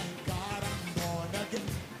 Thank God I'm born again.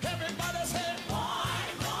 Everybody say, born,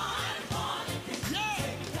 born, born again. Yeah.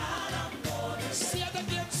 Thank God I'm born again. Say it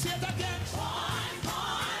again, say it again. Born, born.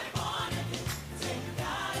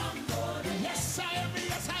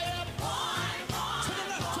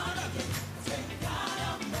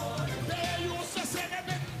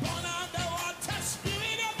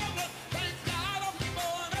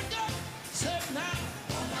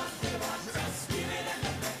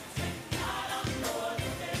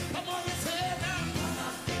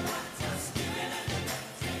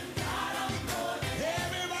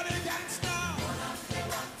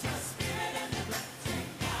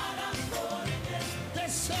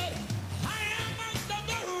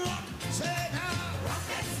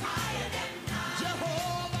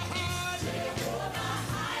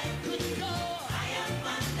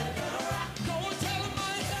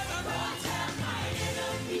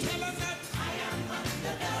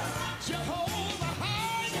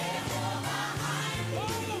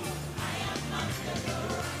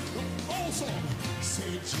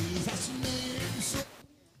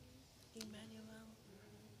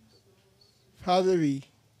 Father, we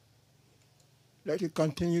like to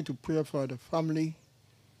continue to pray for the family,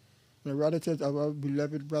 the relatives of our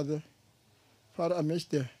beloved brother. Father,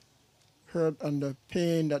 amidst the hurt and the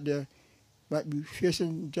pain that they might be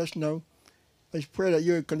facing just now, I pray that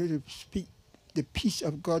you will continue to speak the peace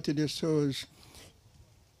of God to their souls.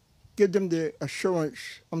 Give them the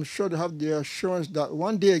assurance. I'm sure they have the assurance that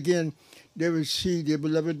one day again they will see their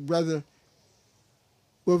beloved brother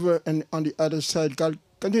over and on the other side. God,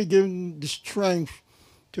 continue to give them the strength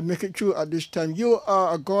to make it through at this time. You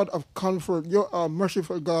are a God of comfort. You are a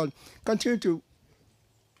merciful God. Continue to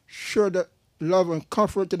show that love and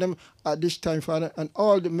comfort to them at this time, Father, and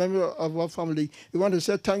all the members of our family. We want to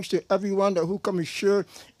say thanks to everyone who come and share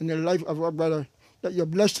in the life of our brother. Let your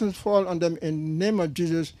blessings fall on them in the name of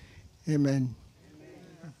Jesus. Amen.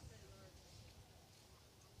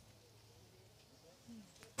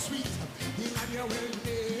 Sweet, Emmanuel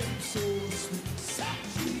name so sweet.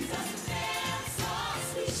 Jesus name so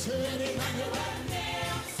sweet. Say Emmanuel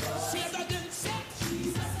name so sweet. Say it again, say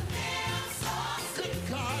Jesus name so sweet. Good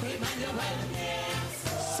God, Emmanuel name so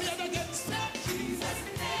sweet. Say it again, say Jesus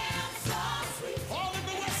name so sweet. All in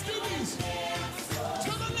the West Indies,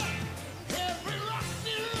 to the left, every rock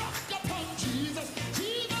knee rock upon Jesus.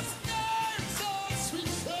 Jesus name so sweet.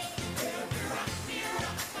 Every rock knee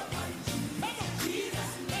rock upon Jesus. Come on, Jesus.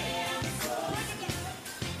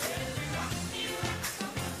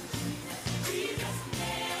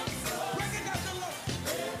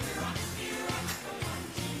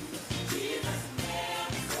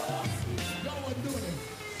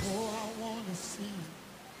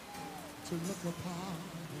 To look upon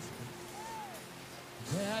his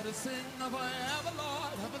face, there to sing of ever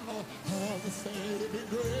Lord, all the say to be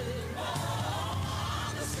great.